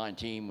chapter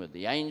 19, where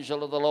the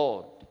angel of the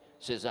Lord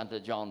says unto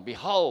John,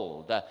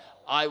 "Behold,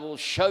 I will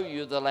show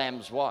you the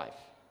Lamb's wife,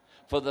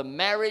 for the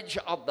marriage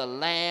of the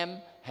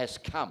Lamb has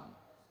come."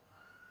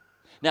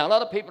 Now, a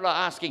lot of people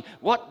are asking,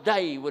 what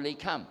day will he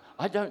come?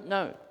 I don't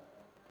know,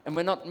 and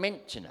we're not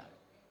meant to know.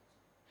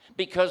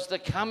 Because the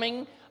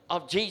coming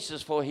of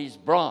Jesus for his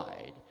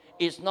bride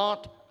is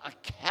not a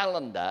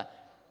calendar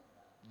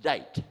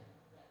date.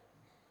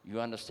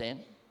 You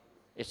understand?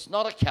 It's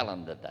not a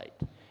calendar date.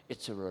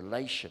 It's a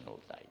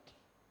relational date.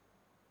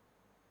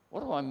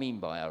 What do I mean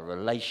by a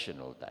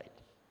relational date?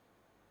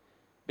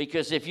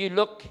 Because if you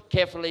look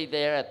carefully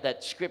there at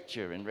that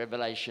scripture in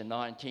Revelation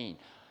 19,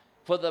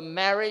 "For the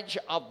marriage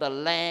of the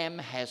Lamb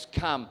has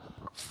come,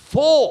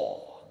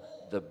 for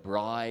the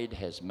bride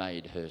has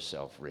made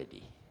herself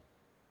ready."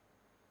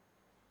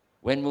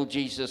 When will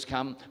Jesus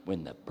come?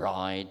 When the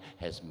bride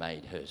has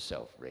made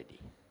herself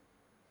ready.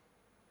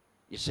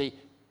 You see,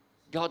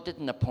 God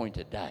didn't appoint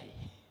a day.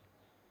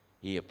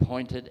 He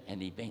appointed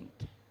an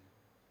event.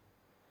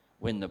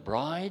 When the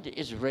bride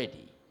is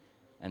ready,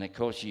 and of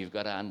course you've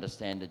got to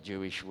understand a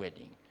Jewish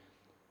wedding,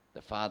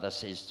 the father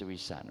says to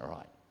his son, all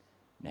right,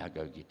 now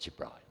go get your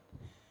bride.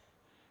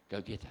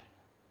 Go get her.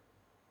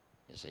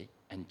 You see?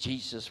 And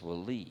Jesus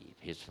will leave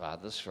his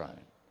father's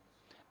throne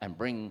and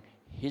bring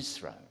his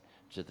throne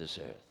to this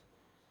earth.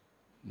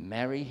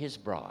 Marry his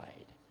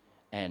bride,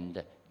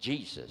 and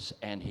Jesus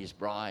and his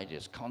bride,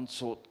 his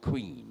consort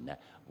queen,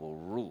 will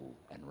rule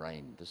and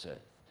reign this earth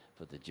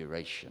for the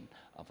duration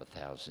of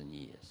 1,000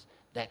 years.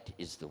 That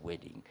is the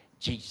wedding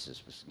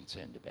Jesus was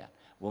concerned about.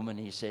 Woman,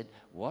 he said,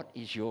 what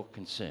is your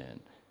concern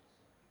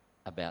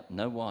about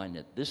no wine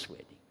at this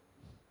wedding?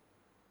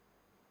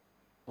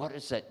 What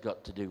has that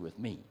got to do with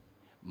me?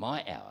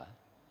 My hour,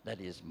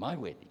 that is my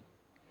wedding,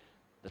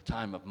 the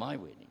time of my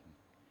wedding,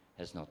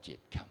 has not yet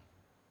come.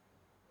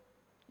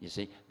 You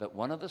see, but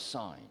one of the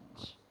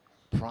signs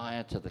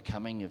prior to the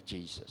coming of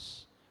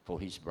Jesus for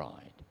his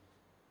bride,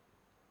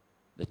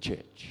 the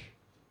church,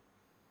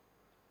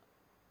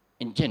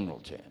 in general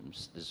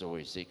terms, there's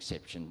always the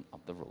exception of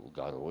the rule.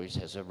 God always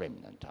has a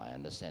remnant, I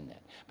understand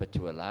that. But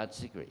to a large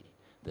degree,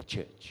 the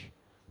church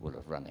will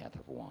have run out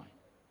of wine.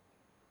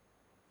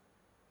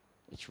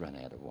 It's run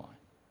out of wine.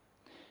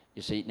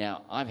 You see,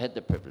 now, I've had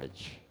the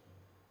privilege,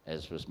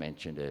 as was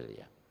mentioned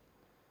earlier,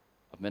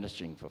 of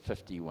ministering for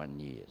 51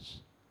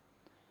 years.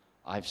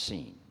 I've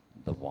seen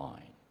the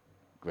wine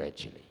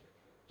gradually,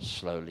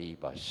 slowly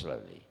by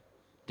slowly,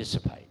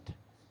 dissipate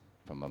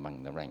from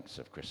among the ranks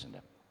of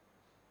Christendom.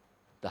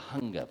 The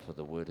hunger for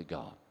the Word of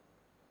God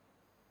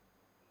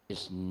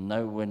is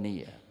nowhere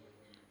near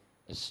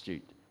as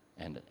astute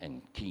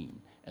and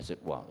keen as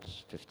it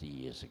was 50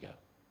 years ago.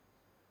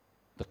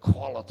 The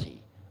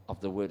quality of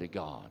the Word of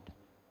God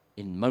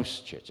in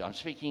most churches, I'm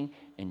speaking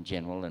in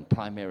general and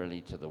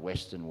primarily to the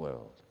Western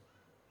world.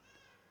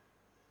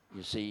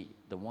 You see,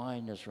 the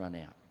wine has run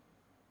out.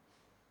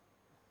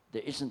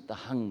 There isn't the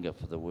hunger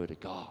for the Word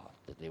of God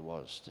that there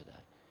was today.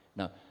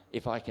 Now,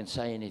 if I can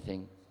say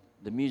anything,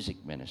 the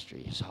music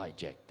ministry has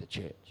hijacked the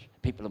church.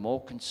 People are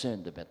more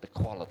concerned about the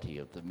quality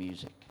of the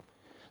music,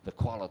 the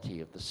quality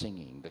of the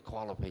singing, the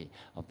quality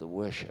of the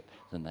worship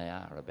than they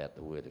are about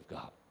the Word of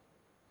God.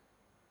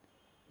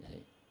 You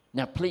see?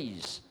 Now,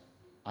 please,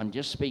 I'm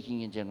just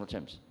speaking in general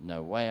terms.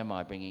 No way am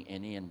I bringing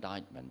any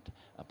indictment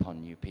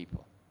upon you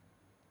people.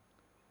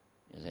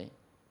 You see?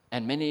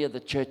 And many of the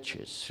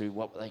churches, through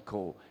what they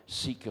call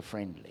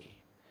seeker-friendly,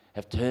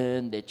 have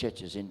turned their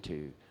churches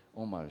into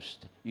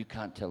almost, you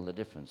can't tell the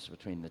difference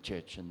between the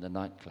church and the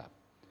nightclub.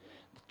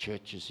 The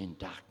church is in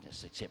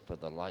darkness except for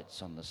the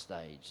lights on the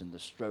stage, and the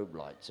strobe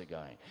lights are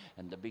going,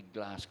 and the big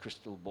glass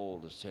crystal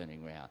ball is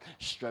turning around,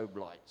 strobe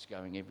lights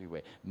going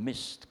everywhere,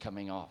 mist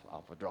coming off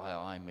of a dry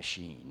eye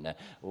machine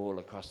all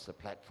across the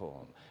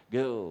platform,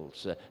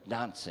 girls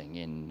dancing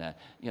in,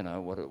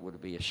 what it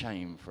would be a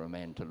shame for a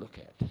man to look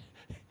at.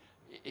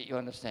 You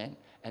understand?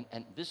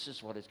 And this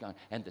is what is going on.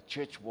 And the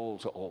church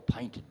walls are all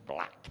painted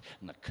black,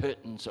 and the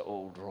curtains are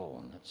all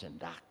drawn. It's in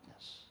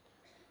darkness.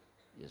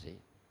 You see?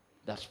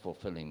 That's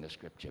fulfilling the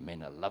scripture.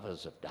 Men are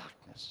lovers of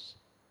darkness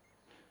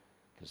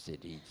because their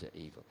deeds are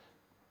evil.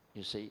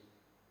 You see,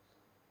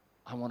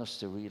 I want us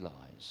to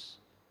realize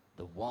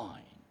the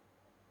wine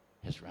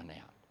has run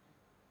out.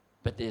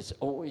 But there's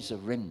always a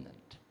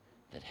remnant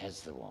that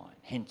has the wine.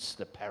 Hence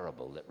the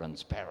parable that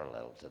runs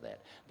parallel to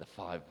that, the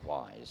 5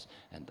 wise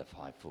and the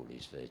 5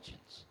 foolish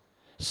virgins.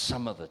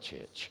 Some of the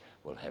church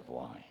will have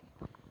wine.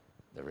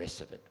 The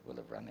rest of it will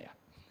have run out.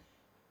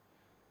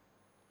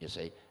 You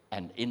see?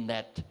 And in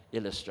that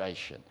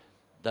illustration,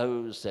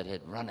 those that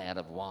had run out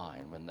of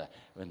wine,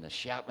 when the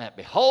shout went out,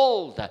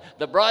 behold,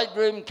 the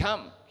bridegroom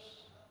comes,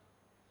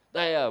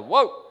 they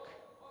awoke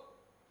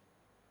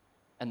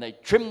and they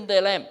trimmed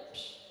their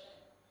lamps.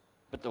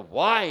 But the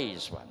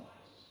wise ones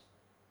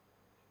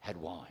had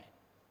wine.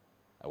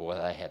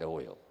 Well, they had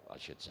oil, I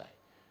should say.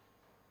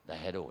 They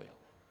had oil.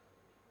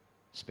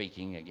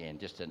 Speaking again,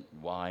 just in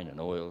wine and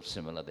oil,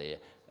 similar there,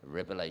 a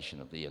revelation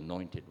of the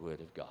anointed Word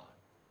of God.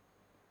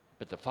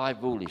 But the 5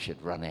 foolish had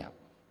run out,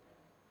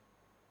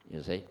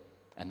 you see.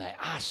 And they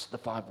asked the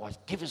 5 wise,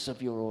 give us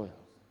of your oil.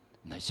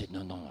 And they said,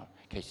 no,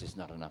 in case there's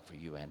not enough for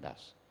you and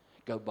us.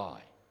 Go buy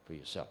for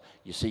yourself.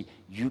 You see,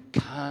 you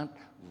can't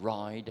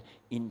ride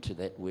into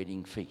that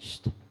wedding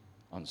feast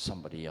on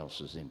somebody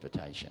else's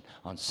invitation,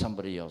 on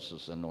somebody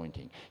else's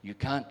anointing. You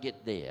can't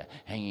get there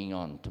hanging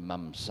on to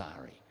mum's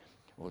sari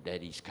or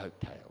daddy's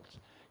coattails.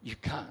 You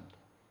can't.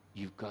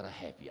 You've got to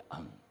have your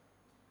own.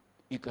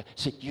 You've got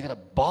to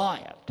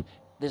buy it.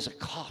 There's a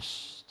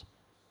cost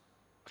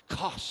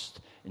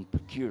in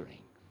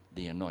procuring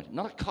the anointing,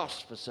 not a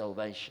cost for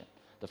salvation.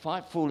 The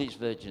 5 foolish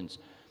virgins,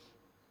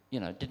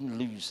 didn't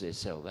lose their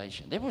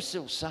salvation. They were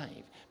still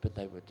saved, but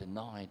they were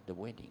denied the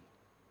wedding.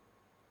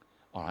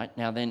 All right,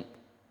 now then,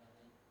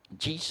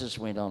 Jesus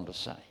went on to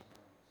say,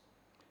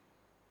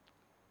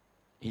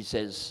 he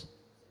says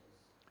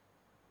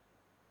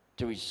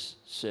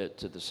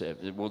to the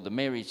servants. Well,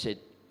 Mary said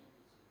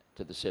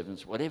to the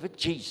servants, whatever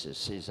Jesus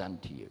says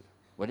unto you,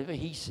 whatever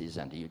he says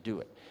unto you, do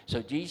it.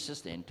 So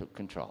Jesus then took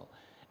control.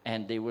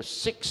 And there were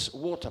 6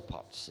 water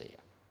pots there.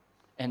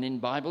 And in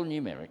Bible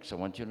numerics, I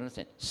want you to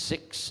understand,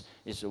 6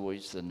 is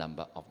always the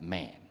number of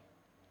man.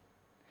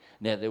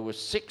 Now, there were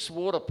 6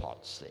 water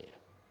pots there.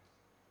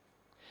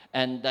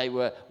 And they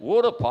were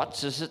water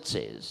pots, as it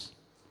says.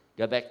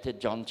 Go back to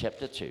John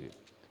chapter 2.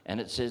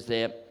 And it says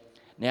there,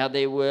 now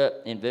there were,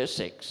 in verse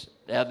 6,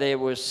 now there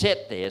were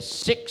set there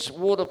 6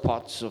 water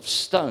pots of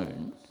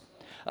stone,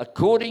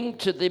 according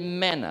to the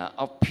manner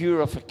of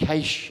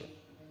purification.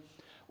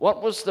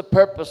 What was the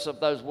purpose of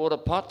those water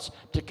pots?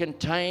 To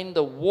contain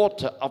the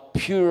water of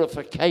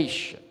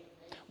purification.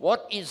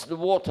 What is the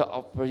water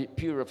of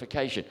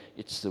purification?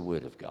 It's the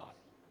Word of God.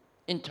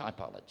 In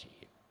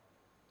typology,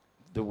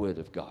 the Word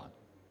of God.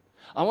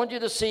 I want you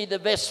to see the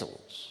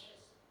vessels.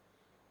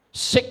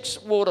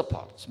 6 water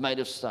pots made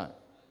of stone.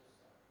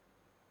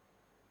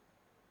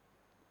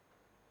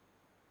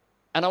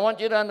 And I want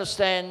you to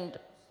understand,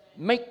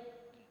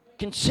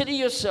 consider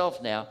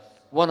yourself now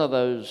one of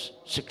those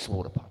 6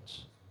 water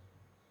pots.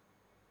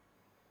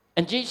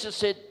 And Jesus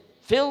said,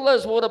 fill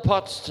those water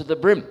pots to the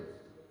brim.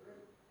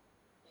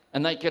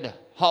 And they could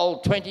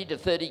hold 20 to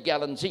 30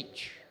 gallons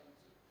each.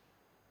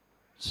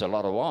 It's a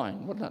lot of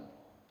wine, wouldn't it?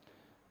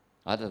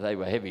 Either they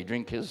were heavy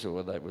drinkers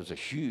or there was a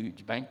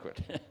huge banquet.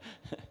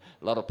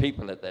 A lot of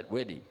people at that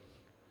wedding.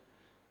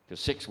 Because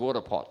 6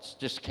 water pots,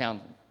 just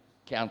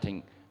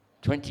counting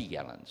 20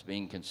 gallons,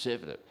 being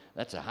conservative.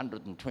 That's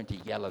 120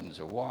 gallons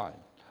of wine.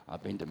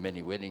 I've been to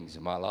many weddings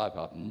in my life.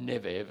 I've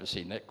never, ever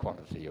seen that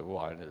quantity of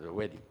wine at a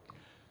wedding.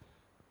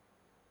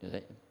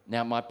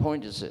 Now, my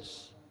point is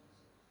this.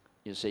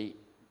 You see,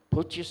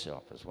 put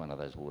yourself as one of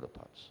those water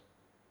pots.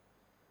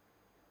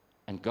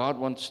 And God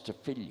wants to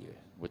fill you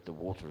with the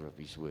water of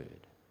his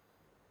word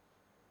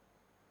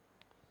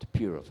to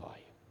purify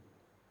you.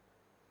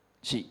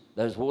 See,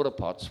 those water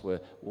pots were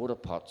water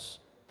pots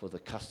for the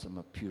custom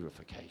of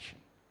purification.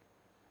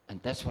 And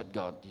that's what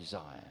God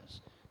desires,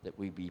 that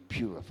we be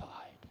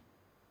purified.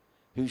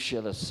 Who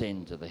shall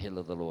ascend to the hill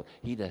of the Lord?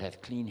 He that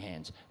hath clean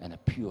hands and a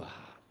pure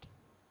heart.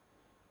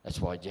 That's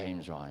why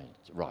James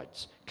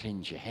writes,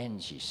 cleanse your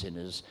hands, ye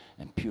sinners,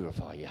 and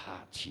purify your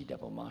hearts, ye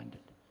double-minded,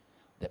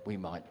 that we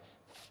might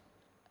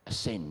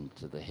ascend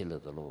to the hill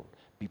of the Lord,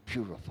 be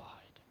purified,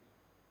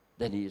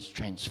 that he is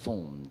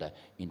transformed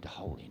into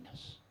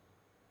holiness.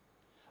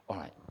 All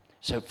right,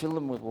 so fill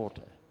them with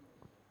water.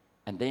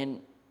 And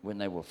then, when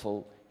they were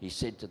full, he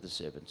said to the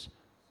servants,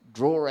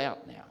 draw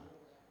out now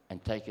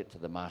and take it to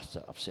the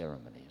master of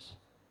ceremonies.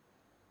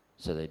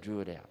 So they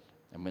drew it out.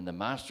 And when the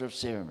master of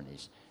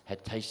ceremonies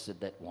had tasted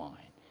that wine,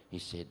 he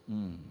said,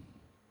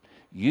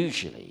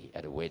 usually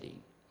at a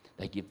wedding,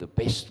 they give the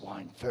best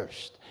wine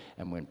first.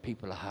 And when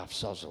people are half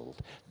sozzled,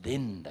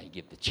 then they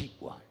give the cheap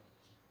wine.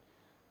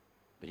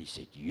 But he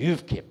said,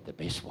 you've kept the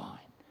best wine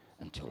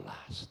until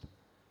last.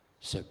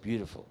 So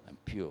beautiful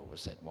and pure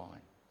was that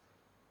wine.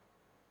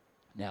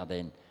 Now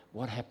then,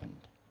 what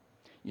happened?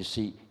 You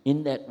see,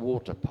 in that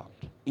water pot,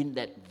 in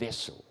that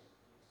vessel,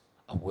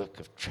 a work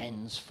of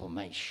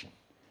transformation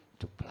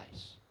took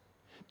place,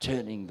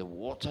 turning the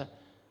water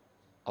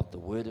of the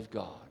Word of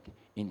God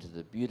into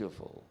the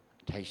beautiful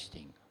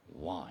tasting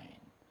wine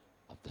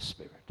of the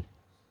Spirit.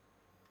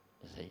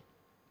 You see,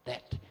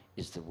 that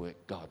is the work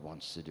God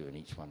wants to do in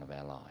each one of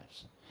our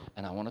lives.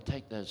 And I want to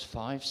take those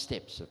 5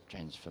 steps of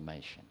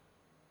transformation.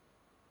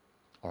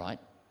 All right?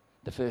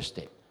 The first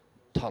step,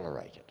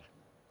 tolerate it.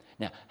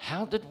 Now,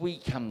 how did we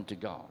come to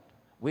God?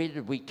 Where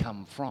did we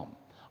come from?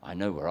 I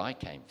know where I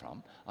came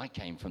from. I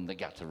came from the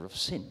gutter of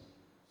sin.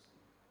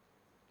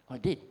 I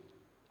did.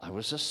 I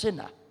was a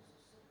sinner.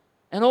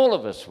 And all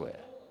of us were.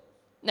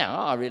 Now,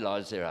 I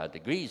realize there are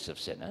degrees of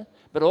sinner,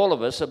 but all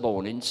of us are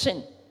born in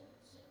sin.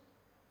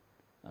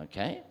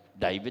 Okay?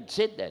 David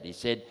said that. He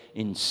said,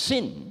 in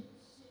sin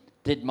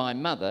did my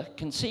mother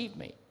conceive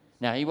me.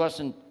 Now, he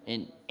wasn't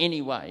in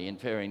any way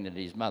inferring that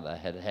his mother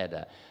had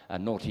had a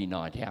naughty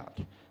night out.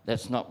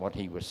 That's not what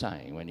he was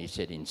saying when he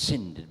said, in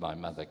sin did my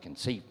mother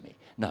conceive me.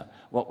 No,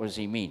 what was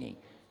he meaning?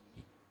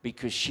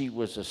 Because she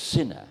was a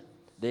sinner,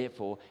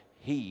 therefore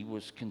he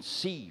was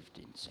conceived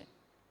in sin.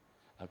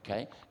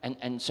 Okay?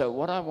 And so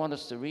what I want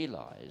us to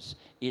realize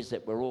is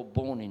that we're all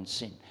born in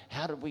sin.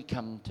 How did we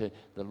come to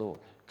the Lord?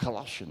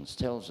 Colossians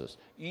tells us,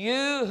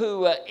 you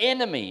who are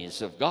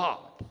enemies of God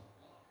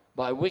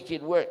by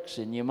wicked works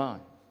in your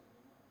mind.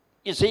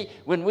 You see,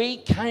 when we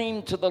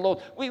came to the Lord,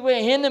 we were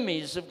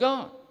enemies of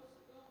God.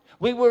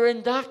 We were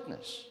in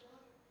darkness.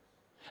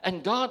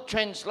 And God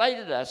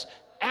translated us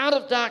out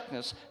of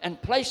darkness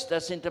and placed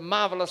us into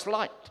marvelous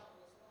light.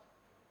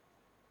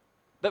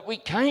 But we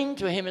came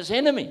to him as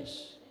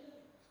enemies.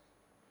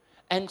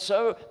 And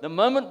so the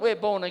moment we're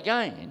born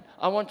again,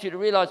 I want you to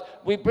realize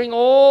we bring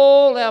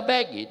all our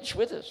baggage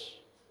with us.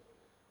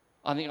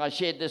 I think I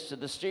shared this to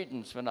the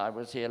students when I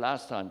was here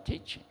last time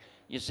teaching.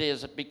 You see,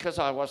 is it because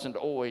I wasn't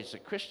always a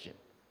Christian?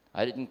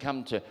 I didn't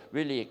come to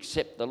really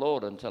accept the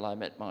Lord until I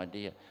met my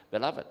dear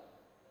beloved.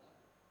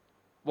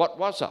 What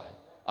was I?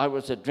 I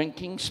was a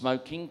drinking,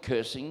 smoking,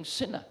 cursing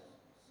sinner.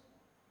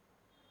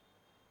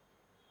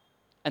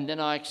 And then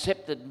I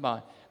accepted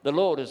the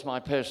Lord as my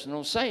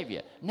personal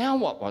Savior. Now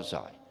what was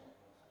I?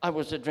 I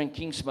was a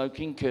drinking,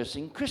 smoking,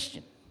 cursing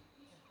Christian.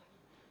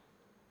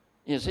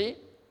 You see?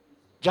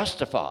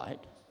 Justified,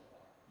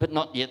 but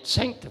not yet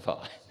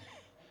sanctified.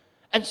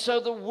 And so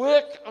the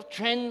work of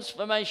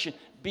transformation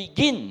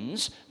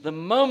begins the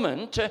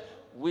moment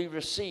we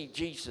receive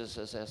Jesus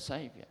as our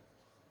Savior.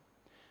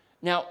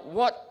 Now,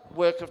 what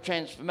work of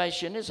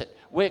transformation is it?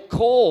 We're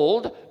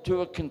called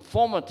to a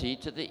conformity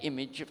to the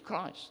image of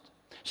Christ.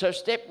 So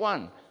step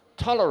one,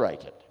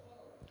 tolerate it.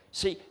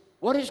 See,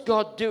 what is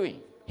God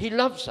doing? He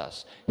loves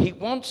us. He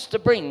wants to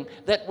bring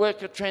that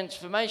work of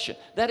transformation.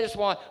 That is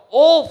why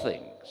all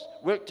things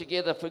work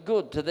together for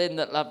good to them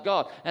that love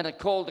God and are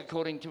called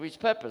according to his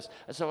purpose.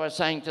 And so I was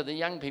saying to the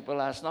young people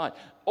last night,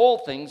 all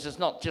things is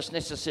not just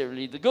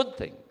necessarily the good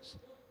things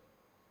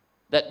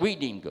that we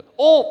deem good.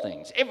 All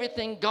things,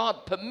 everything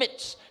God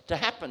permits to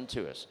happen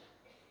to us.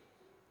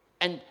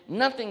 And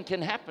nothing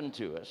can happen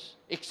to us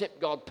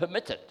except God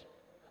permit it.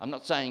 I'm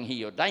not saying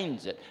he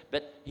ordains it,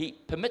 but he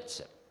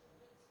permits it.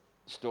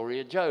 The story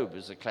of Job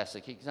is a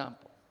classic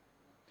example.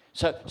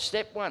 So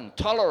step one,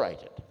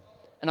 tolerate it.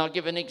 And I'll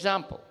give an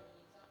example.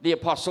 The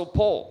Apostle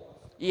Paul,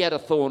 he had a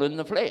thorn in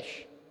the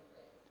flesh.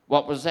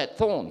 What was that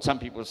thorn? Some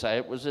people say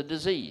it was a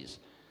disease.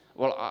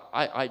 Well,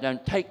 I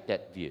don't take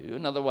that view.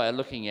 Another way of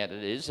looking at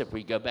it is, if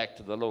we go back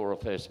to the law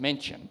of first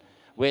mention,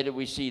 where do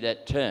we see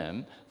that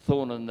term,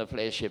 thorn in the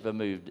flesh,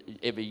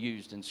 ever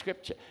used in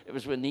Scripture? It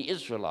was when the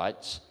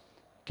Israelites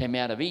came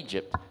out of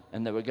Egypt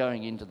and they were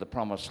going into the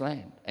promised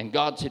land. And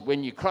God said,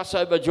 when you cross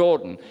over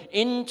Jordan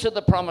into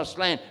the promised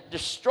land,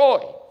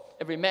 destroy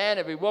every man,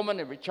 every woman,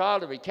 every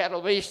child, every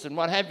cattle, beast, and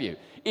what have you.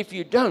 If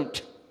you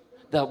don't,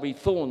 there'll be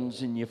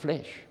thorns in your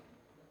flesh.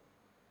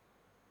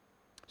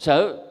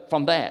 So,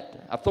 from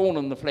that, a thorn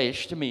in the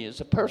flesh to me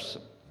is a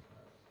person.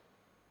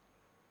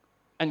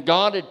 And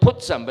God had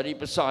put somebody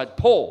beside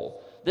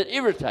Paul that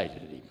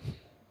irritated him.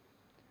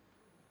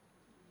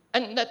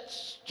 And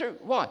that's true.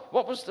 Why?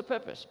 What was the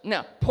purpose?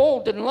 Now,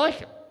 Paul didn't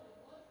like it.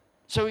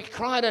 So he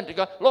cried unto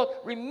God, Lord,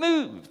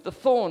 remove the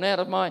thorn out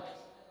of my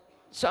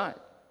side.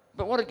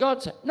 But what did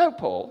God say? No,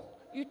 Paul,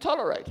 you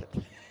tolerate it.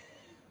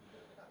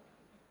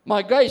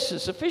 My grace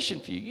is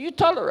sufficient for you. You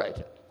tolerate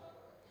it.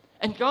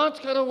 And God's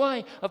got a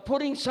way of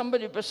putting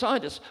somebody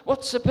beside us.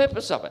 What's the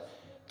purpose of it?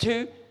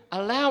 To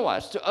allow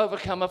us to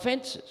overcome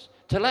offenses.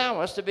 To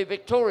allow us to be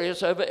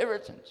victorious over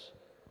irritants.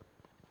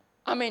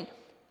 I mean,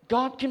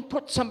 God can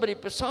put somebody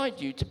beside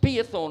you to be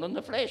a thorn in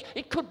the flesh.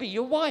 It could be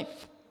your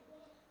wife.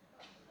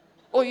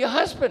 Or your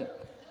husband.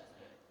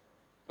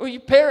 Or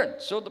your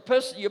parents. Or the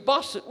person, your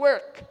boss at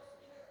work.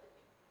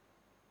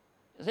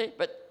 See?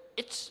 But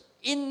it's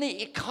in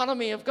the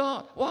economy of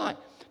God. Why?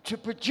 To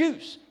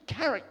produce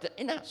character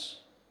in us.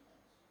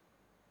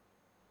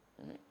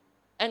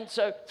 And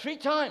so 3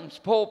 times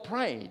Paul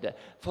prayed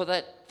for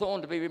that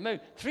thorn to be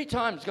removed. 3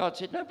 times God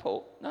said, no,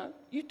 Paul, no,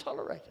 you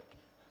tolerate it.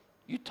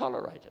 You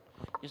tolerate it.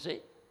 You see,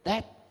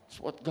 that's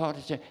what God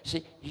is doing.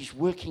 See, he's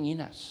working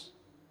in us.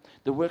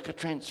 The work of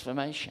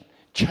transformation,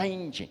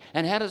 changing.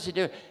 And how does he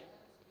do it?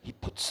 He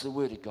puts the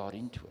word of God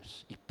into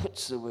us. He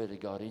puts the word of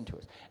God into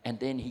us. And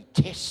then he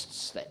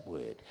tests that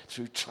word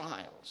through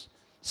trials.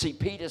 See,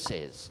 Peter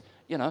says,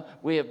 you know,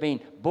 we have been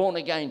born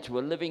again to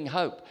a living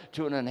hope,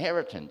 to an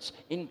inheritance,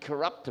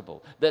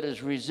 incorruptible, that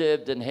is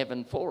reserved in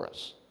heaven for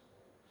us.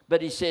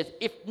 But he says,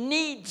 if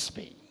needs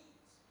be,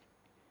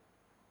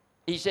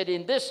 he said,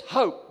 in this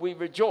hope we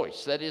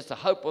rejoice. That is the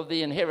hope of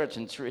the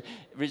inheritance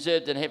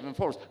reserved in heaven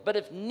for us. But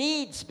if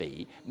needs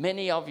be,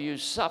 many of you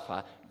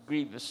suffer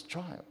grievous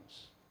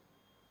trials.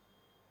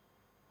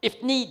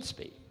 If needs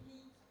be.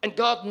 And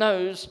God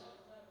knows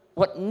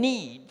what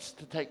needs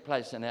to take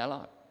place in our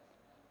life.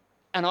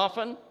 And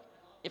often,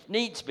 if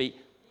needs be,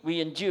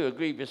 we endure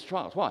grievous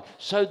trials. Why?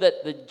 So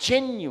that the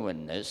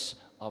genuineness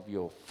of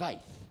your faith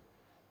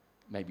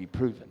may be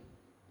proven.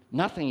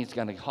 Nothing is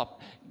going to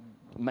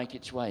make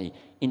its way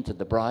into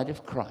the bride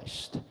of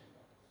Christ,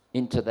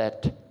 into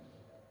that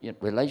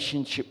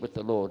relationship with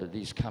the Lord that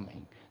is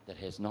coming, that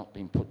has not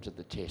been put to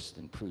the test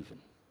and proven.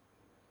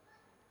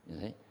 You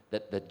see?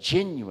 That the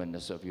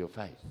genuineness of your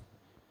faith.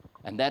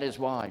 And that is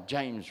why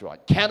James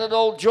writes, count it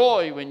all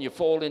joy when you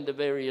fall into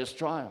various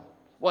trials.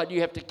 Why do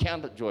you have to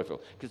count it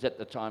joyful? Because at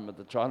the time of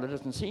the trial, it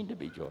doesn't seem to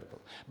be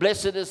joyful.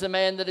 Blessed is the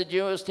man that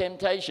endures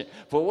temptation,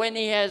 for when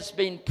he has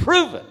been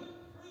proven,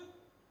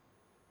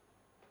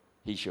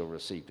 he shall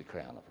receive the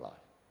crown of life.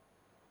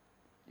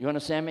 You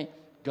understand me?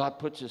 God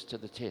puts us to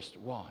the test.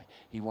 Why?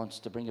 He wants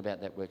to bring about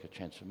that work of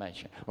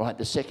transformation. All right,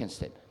 the second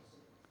step,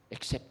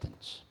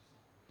 acceptance.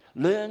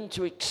 Learn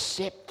to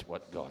accept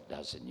what God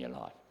does in your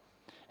life.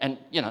 And,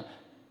 you know,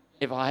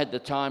 if I had the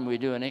time,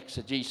 we'd do an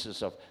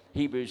exegesis of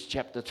Hebrews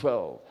chapter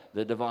 12,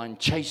 the divine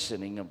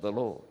chastening of the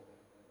Lord.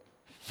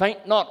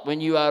 Faint not when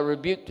you are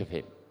rebuked of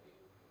him,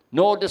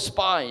 nor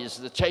despise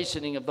the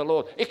chastening of the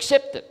Lord.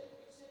 Accept it.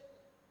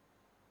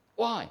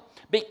 Why?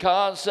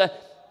 Because,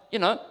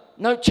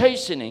 no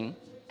chastening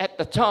at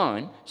the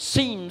time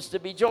seems to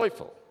be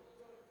joyful.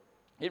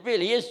 It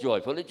really is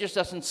joyful. It just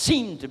doesn't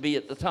seem to be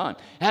at the time.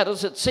 How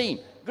does it seem?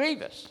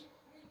 Grievous.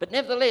 But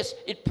nevertheless,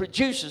 it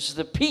produces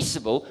the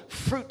peaceable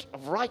fruit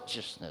of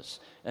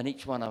righteousness in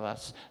each one of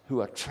us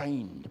who are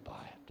trained by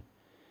it.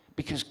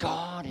 Because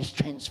God is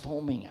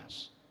transforming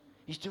us.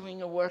 He's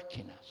doing a work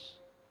in us.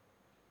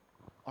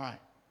 All right.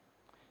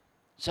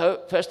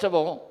 So, first of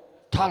all,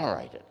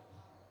 tolerate it,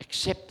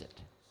 accept it,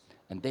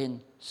 and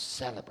then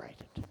celebrate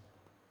it.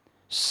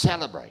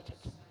 Celebrate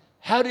it.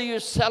 How do you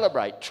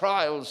celebrate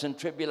trials and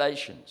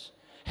tribulations?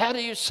 How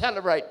do you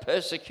celebrate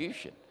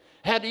persecution?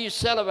 How do you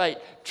celebrate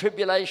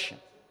tribulation?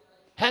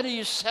 How do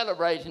you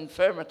celebrate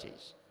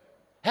infirmities?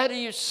 How do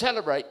you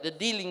celebrate the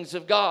dealings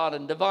of God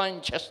and divine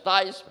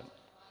chastisement?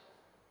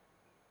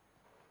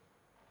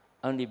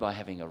 Only by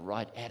having a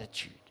right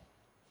attitude.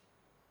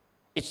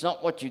 It's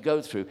not what you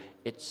go through,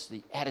 it's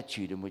the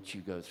attitude in which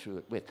you go through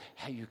it with,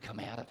 how you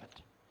come out of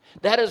it.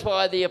 That is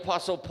why the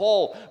Apostle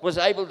Paul was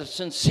able to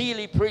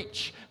sincerely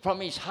preach from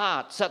his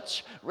heart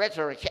such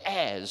rhetoric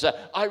as,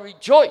 I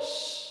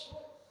rejoice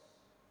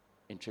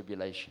in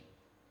tribulation.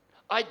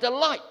 I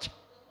delight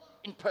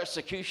in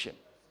persecution.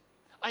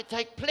 I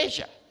take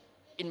pleasure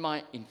in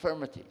my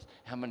infirmities.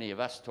 How many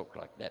of us talk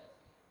like that?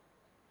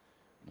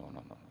 No.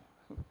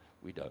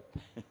 We don't.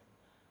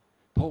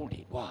 Paul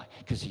did. Why?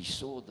 Because he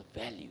saw the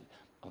value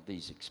of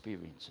these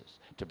experiences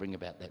to bring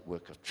about that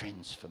work of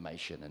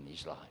transformation in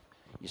his life.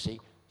 You see,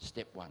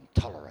 step one,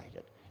 tolerate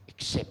it,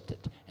 accept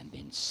it, and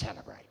then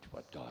celebrate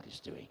what God is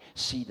doing.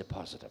 See the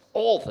positive.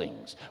 All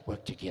things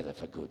work together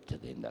for good to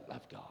them that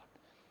love God.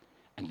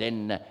 And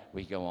then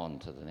we go on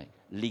to the next.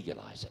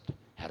 Legalize it.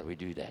 How do we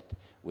do that?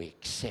 We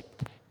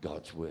accept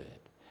God's word.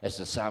 As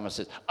the psalmist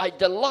says, I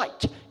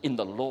delight in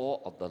the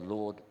law of the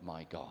Lord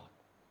my God.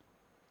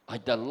 I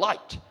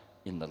delight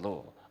in the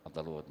law of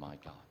the Lord my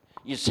God.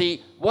 You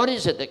see, what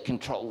is it that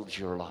controls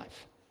your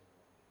life?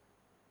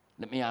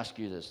 Let me ask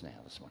you this morning.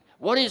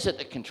 What is it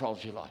that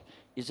controls your life?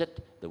 Is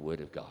it the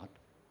Word of God?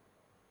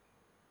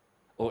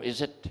 Or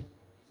is it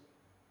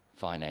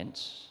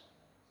finance?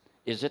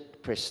 Is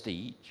it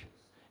prestige?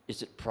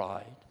 Is it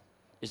pride?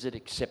 Is it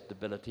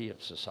acceptability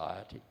of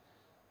society?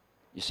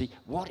 You see,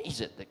 what is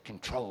it that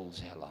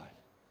controls our life?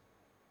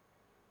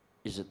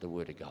 Is it the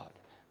Word of God?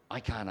 I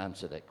can't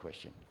answer that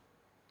question.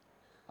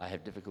 I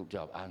have a difficult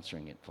job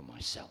answering it for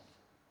myself.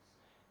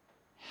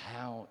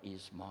 How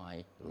is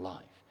my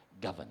life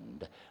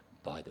governed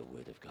by the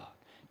Word of God?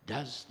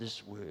 Does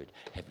this Word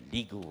have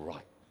legal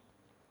right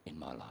in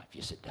my life?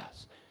 Yes, it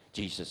does.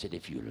 Jesus said,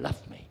 if you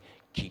love me,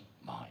 keep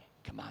my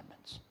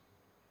commandments.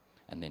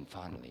 And then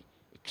finally,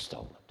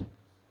 extol it.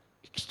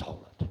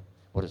 Extol it.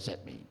 What does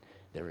that mean?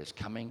 There is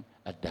coming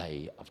a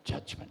day of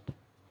judgment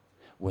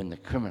when the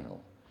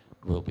criminal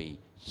will be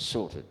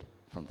sorted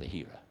from the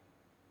hero.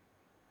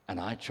 And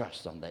I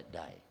trust on that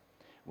day,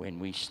 when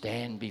we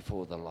stand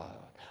before the Lord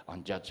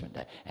on Judgment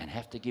Day and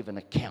have to give an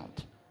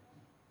account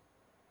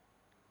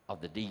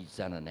of the deeds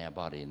done in our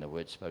body and the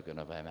words spoken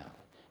of our mouth,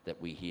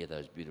 that we hear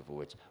those beautiful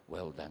words,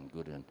 well done,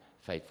 good and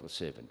faithful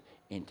servant,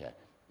 enter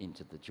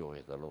into the joy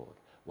of the Lord.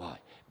 Why?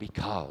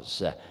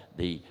 Because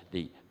the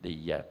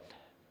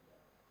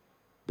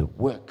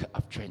work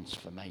of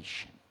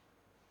transformation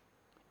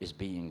is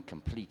being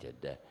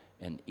completed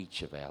in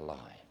each of our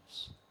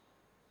lives.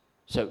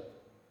 So,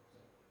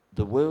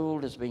 the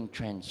world is being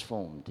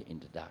transformed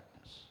into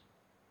darkness.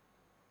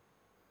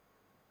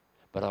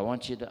 But I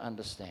want you to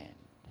understand,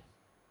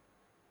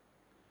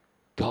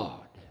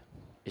 God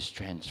is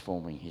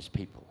transforming his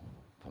people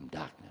from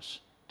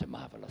darkness to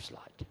marvelous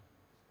light.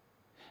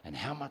 And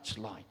how much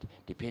light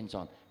depends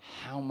on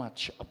how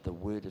much of the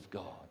Word of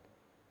God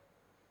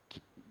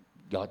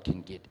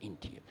can get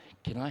into you.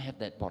 Can I have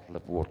that bottle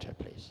of water,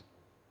 please?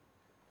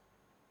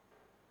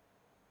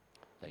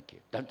 Thank you.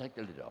 Don't take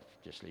the lid off.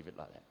 Just leave it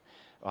like that.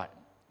 All right.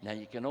 Now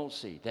you can all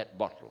see that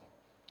bottle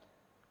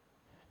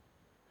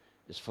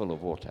is full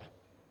of water.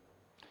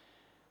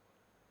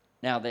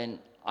 Now then,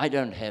 I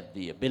don't have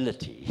the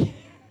ability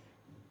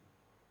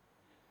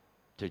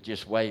to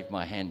just wave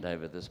my hand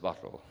over this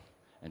bottle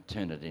and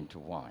turn it into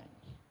wine,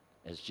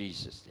 as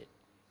Jesus did.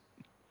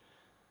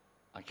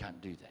 I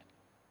can't do that.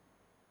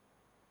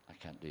 I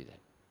can't do that.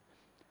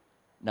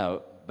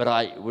 No, but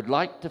I would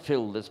like to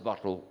fill this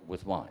bottle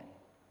with wine.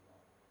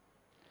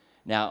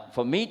 Now,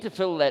 for me to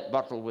fill that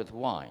bottle with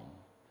wine,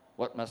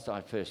 what must I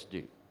first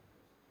do?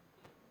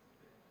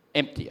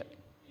 Empty it.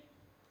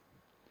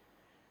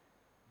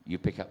 You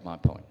pick up my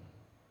point.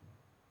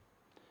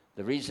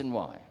 The reason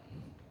why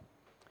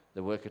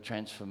the work of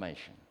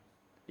transformation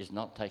is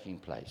not taking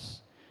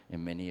place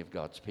in many of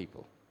God's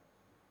people,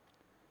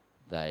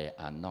 they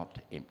are not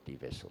empty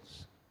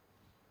vessels.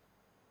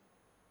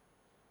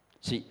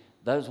 See,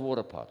 those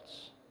water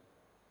pots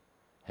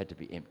had to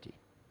be empty.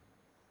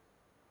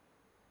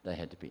 They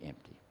had to be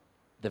empty.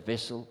 The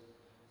vessel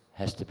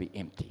has to be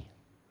empty.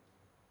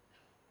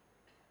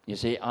 You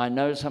see, I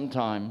know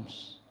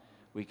sometimes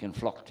we can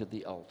flock to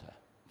the altar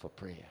for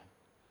prayer.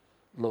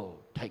 Lord,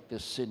 take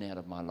this sin out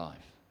of my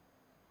life.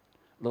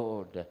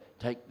 Lord,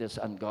 take this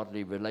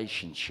ungodly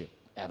relationship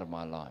out of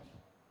my life.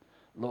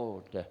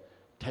 Lord,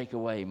 take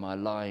away my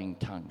lying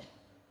tongue.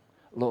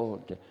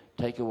 Lord,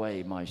 take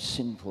away my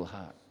sinful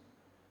heart.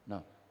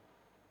 No,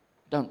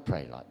 don't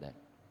pray like that.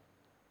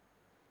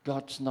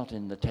 God's not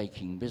in the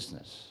taking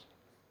business.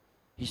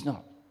 He's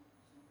not.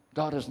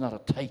 God is not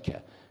a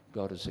taker.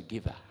 God is a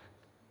giver.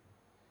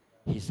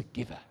 He's a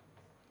giver.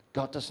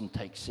 God doesn't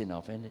take sin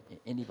off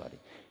anybody.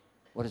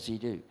 What does he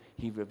do?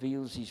 He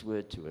reveals his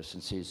word to us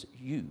and says,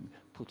 you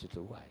put it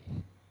away.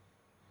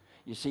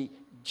 You see,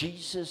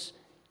 Jesus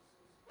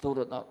thought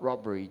it not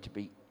robbery to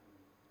be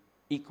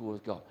equal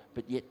with God,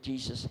 but yet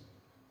Jesus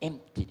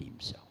emptied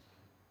himself.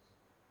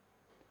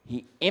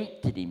 He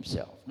emptied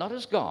himself, not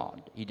as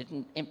God. He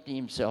didn't empty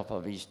himself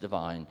of his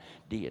divine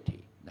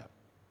deity, no.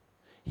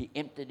 He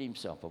emptied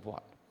himself of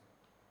what?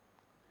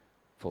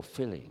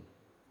 Fulfilling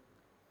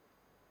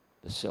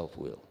the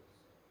self-will.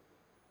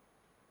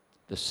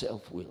 The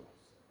self-will.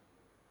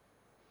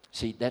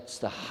 See, that's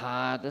the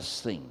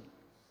hardest thing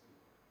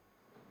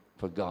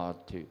for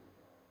God to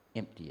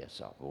empty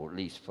ourselves, or at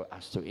least for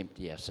us to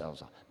empty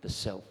ourselves of. The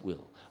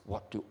self-will.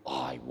 What do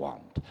I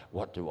want?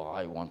 What do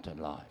I want in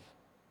life?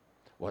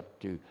 What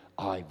do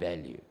I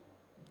value?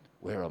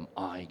 Where am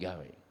I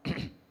going?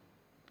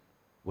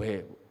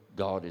 Where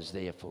God is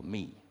there for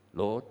me.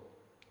 Lord,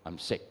 I'm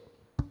sick.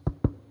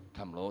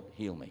 Come, Lord,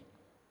 heal me.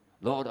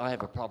 Lord, I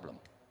have a problem.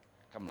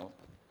 Come, Lord,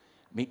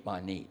 meet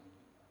my need.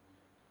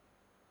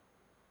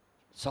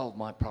 Solve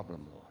my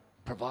problem, Lord.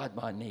 Provide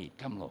my need.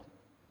 Come, Lord.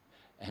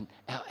 And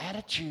our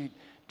attitude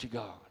to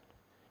God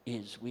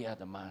is we are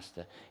the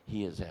master,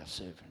 he is our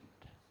servant.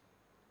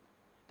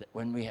 That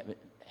when we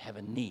have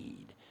a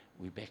need,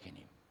 we beckon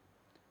him.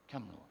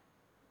 Come, Lord,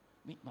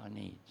 meet my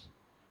needs.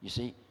 You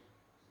see,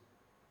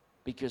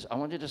 because I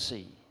want you to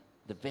see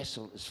the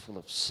vessel is full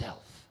of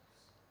self,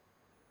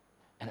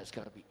 and it's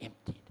got to be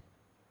emptied.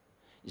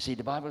 You see,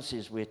 the Bible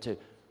says we're to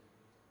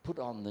put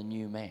on the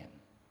new man.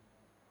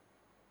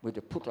 We're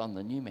to put on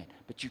the new man.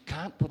 But you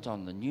can't put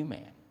on the new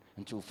man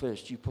until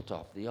first you put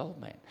off the old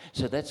man.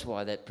 So that's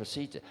why that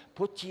procedure.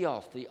 Put ye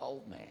off the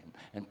old man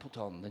and put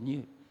on the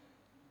new.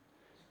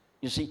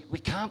 You see, we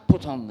can't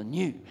put on the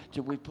new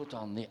till we put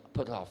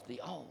off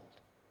the old.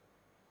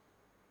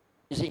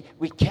 You see,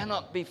 we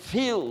cannot be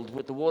filled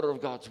with the water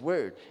of God's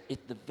word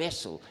if the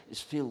vessel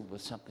is filled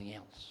with something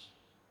else.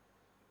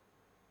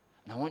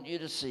 And I want you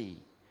to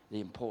see the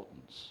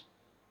importance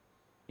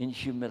in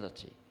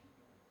humility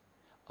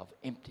of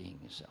emptying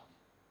yourself.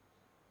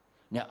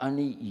 Now,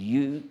 only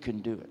you can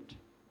do it.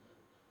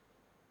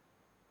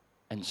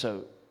 And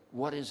so,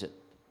 what is it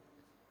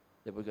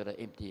that we've got to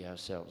empty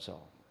ourselves of?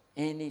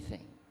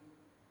 Anything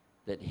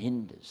that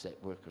hinders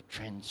that work of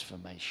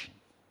transformation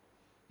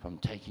from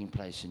taking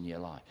place in your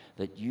life,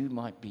 that you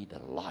might be the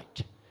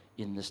light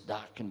in this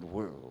darkened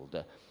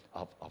world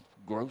of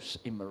gross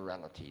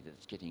immorality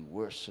that's getting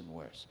worse and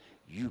worse.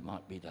 You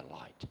might be the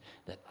light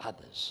that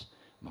others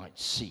might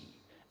see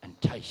and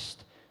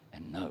taste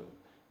and know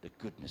the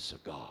goodness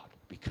of God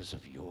because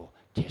of your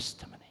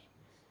testimony.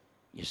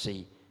 You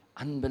see,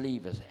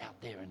 unbelievers out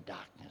there in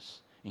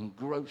darkness,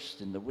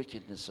 engrossed in the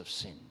wickedness of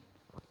sin,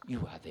 you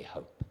are their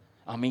hope.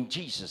 I mean,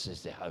 Jesus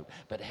is their hope,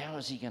 but how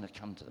is he going to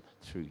come to them?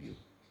 Through you.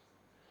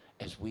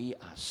 As we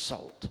are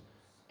salt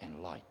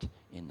and light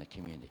in the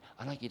community.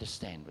 I'd like you to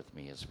stand with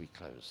me as we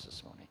close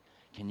this morning.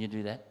 Can you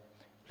do that?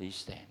 Please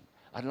stand.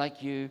 I'd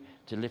like you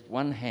to lift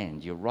one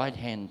hand, your right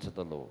hand to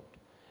the Lord,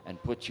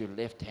 and put your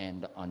left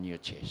hand on your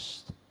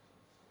chest.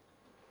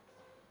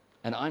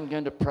 And I'm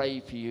going to pray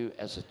for you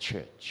as a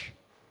church.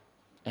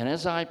 And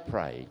as I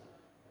pray,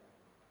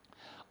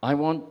 I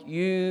want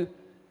you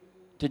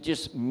to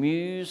just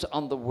muse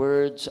on the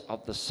words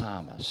of the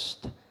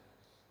psalmist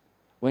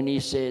when he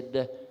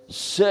said,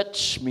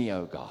 "Search me,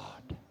 O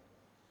God,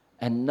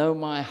 and know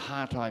my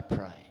heart, I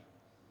pray,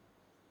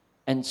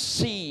 and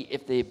see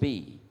if there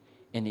be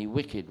any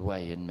wicked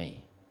way in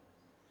me."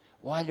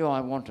 Why do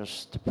I want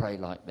us to pray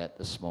like that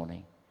this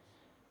morning?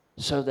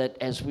 So that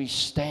as we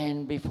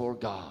stand before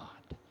God,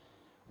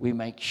 we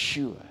make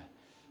sure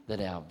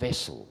that our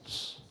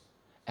vessels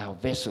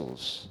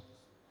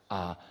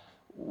are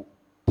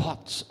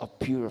pots of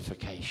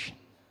purification.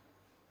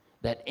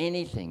 That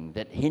anything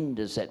that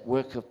hinders that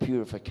work of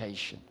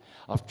purification,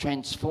 of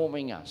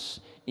transforming us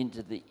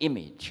into the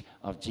image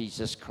of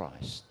Jesus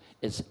Christ,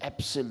 is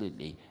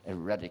absolutely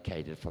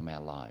eradicated from our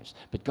lives.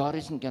 But God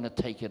isn't going to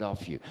take it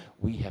off you.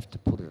 We have to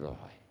put it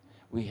away.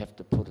 We have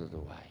to put it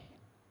away.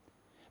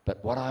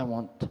 But what I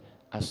want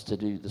us to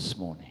do this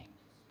morning,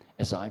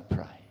 as I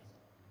pray,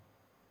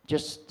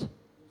 just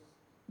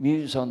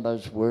muse on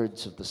those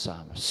words of the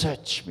psalmist.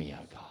 Search me,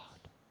 O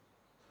God,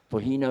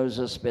 for he knows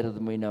us better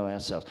than we know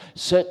ourselves.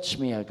 Search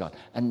me, O God,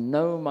 and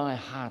know my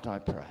heart, I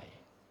pray,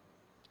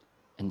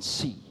 and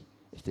see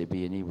if there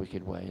be any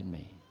wicked way in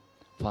me.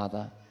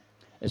 Father,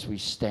 as we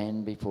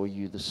stand before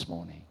you this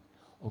morning,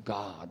 oh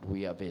God,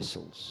 we are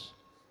vessels.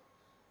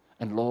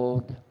 And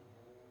Lord,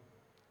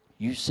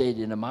 you said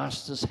in a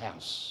master's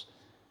house,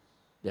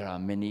 there are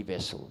many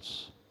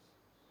vessels,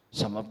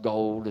 some of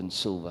gold and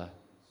silver,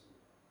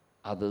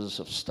 others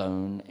of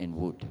stone and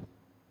wood.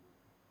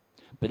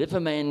 But if a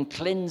man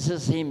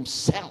cleanses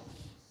himself,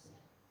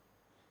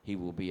 he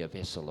will be a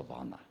vessel of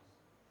honor.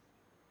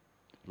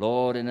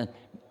 Lord,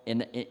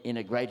 in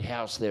a great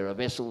house there are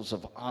vessels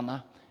of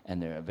honor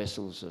and there are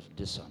vessels of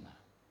dishonor.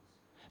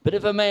 But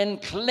if a man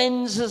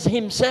cleanses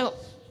himself,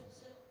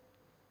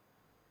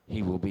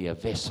 he will be a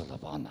vessel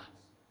of honor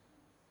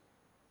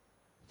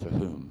for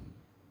whom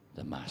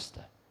the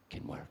master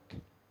can work.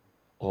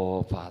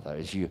 Oh, Father,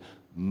 as you're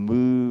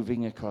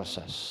moving across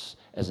us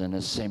as an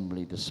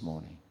assembly this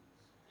morning,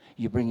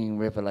 you're bringing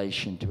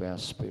revelation to our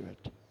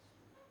spirit.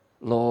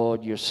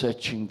 Lord, you're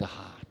searching the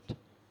heart.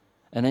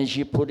 And as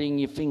you're putting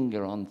your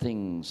finger on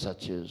things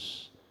such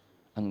as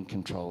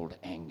uncontrolled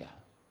anger,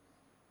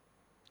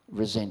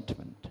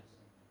 resentment,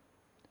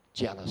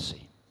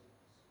 jealousy,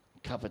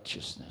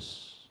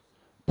 covetousness,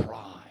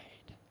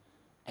 pride,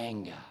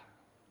 anger,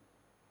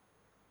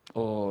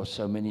 oh,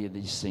 so many of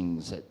these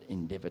things that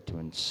endeavor to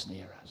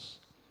ensnare us.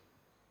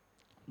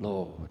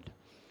 Lord,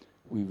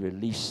 we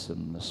release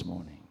them this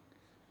morning.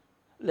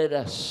 Let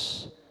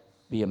us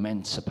be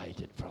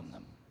emancipated from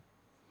them.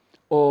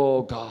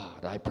 Oh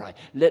God, I pray,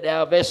 let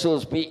our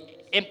vessels be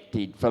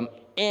emptied from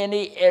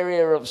any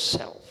area of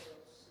self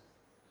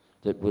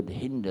that would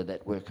hinder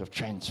that work of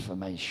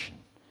transformation,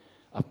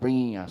 of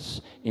bringing us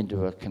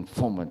into a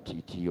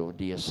conformity to your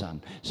dear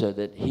Son, so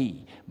that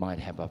he might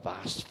have a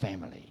vast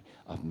family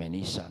of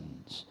many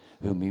sons,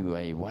 whom he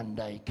may one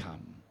day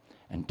come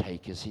and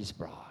take as his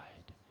bride,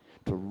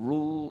 to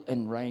rule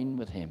and reign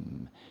with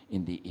him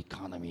in the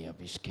economy of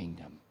his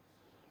kingdom.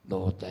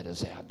 Lord, that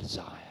is our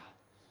desire.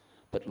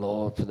 But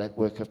Lord, for that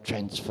work of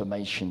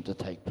transformation to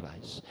take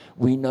place,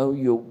 we know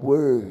your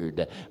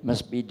word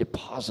must be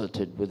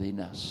deposited within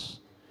us.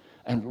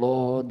 And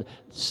Lord,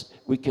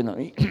 we can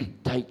only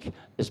take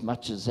as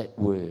much as that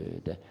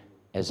word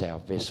as our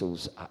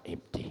vessels are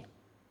empty.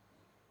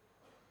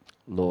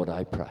 Lord,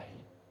 I pray,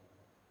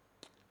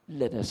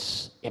 let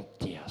us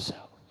empty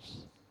ourselves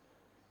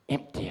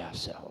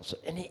of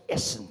any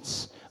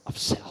essence of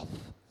self.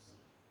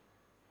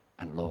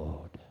 And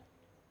Lord,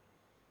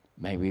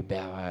 may we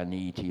bow our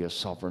knee to your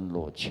sovereign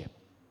lordship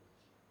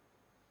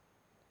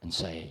and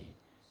say,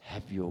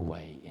 have your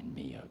way in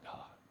me, O God.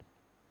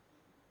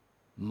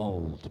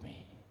 Mold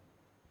me,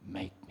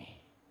 make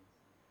me.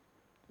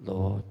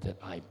 Lord, that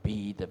I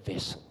be the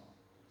vessel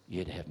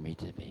you'd have me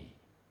to be.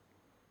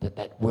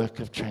 That work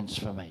of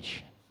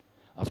transformation,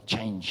 of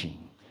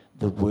changing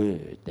the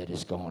word that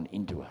has gone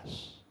into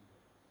us,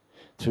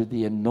 through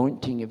the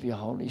anointing of your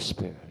Holy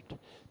Spirit,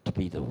 to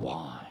be the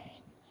wine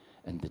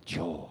and the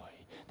joy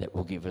that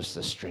will give us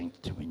the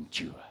strength to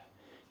endure,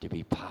 to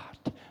be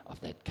part of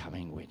that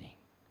coming wedding.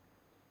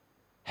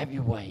 Have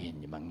your way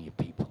in among your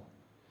people.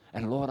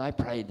 And Lord, I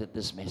pray that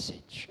this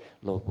message,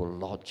 Lord, will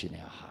lodge in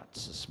our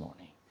hearts this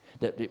morning.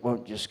 That it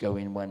won't just go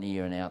in one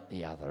ear and out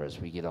the other as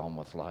we get on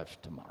with life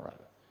tomorrow.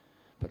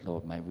 But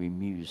Lord, may we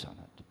muse on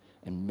it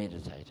and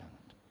meditate on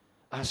it,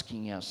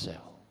 asking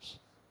ourselves,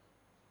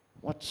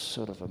 what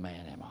sort of a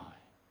man am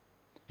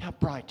I? How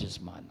bright is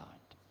my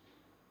light?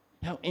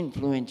 How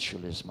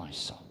influential is my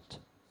salt?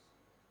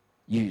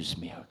 Use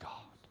me, O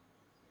God,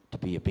 to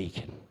be a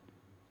beacon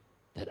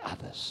that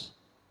others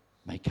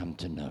may come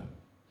to know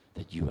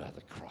that you are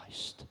the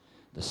Christ,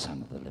 the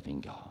Son of the living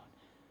God.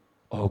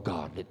 Oh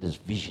God, let this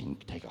vision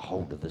take a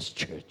hold of this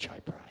church, I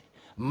pray.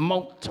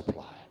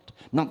 Multiply it,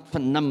 not for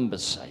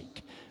numbers'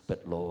 sake,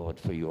 but Lord,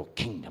 for your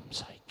kingdom's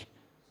sake.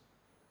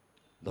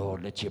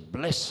 Lord, let your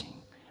blessing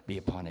be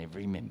upon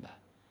every member.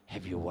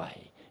 Have your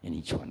way in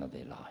each one of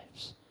their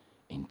lives.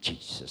 In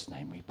Jesus'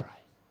 name we pray.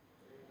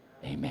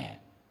 Amen.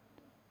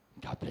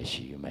 God bless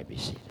you. You may be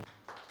seated.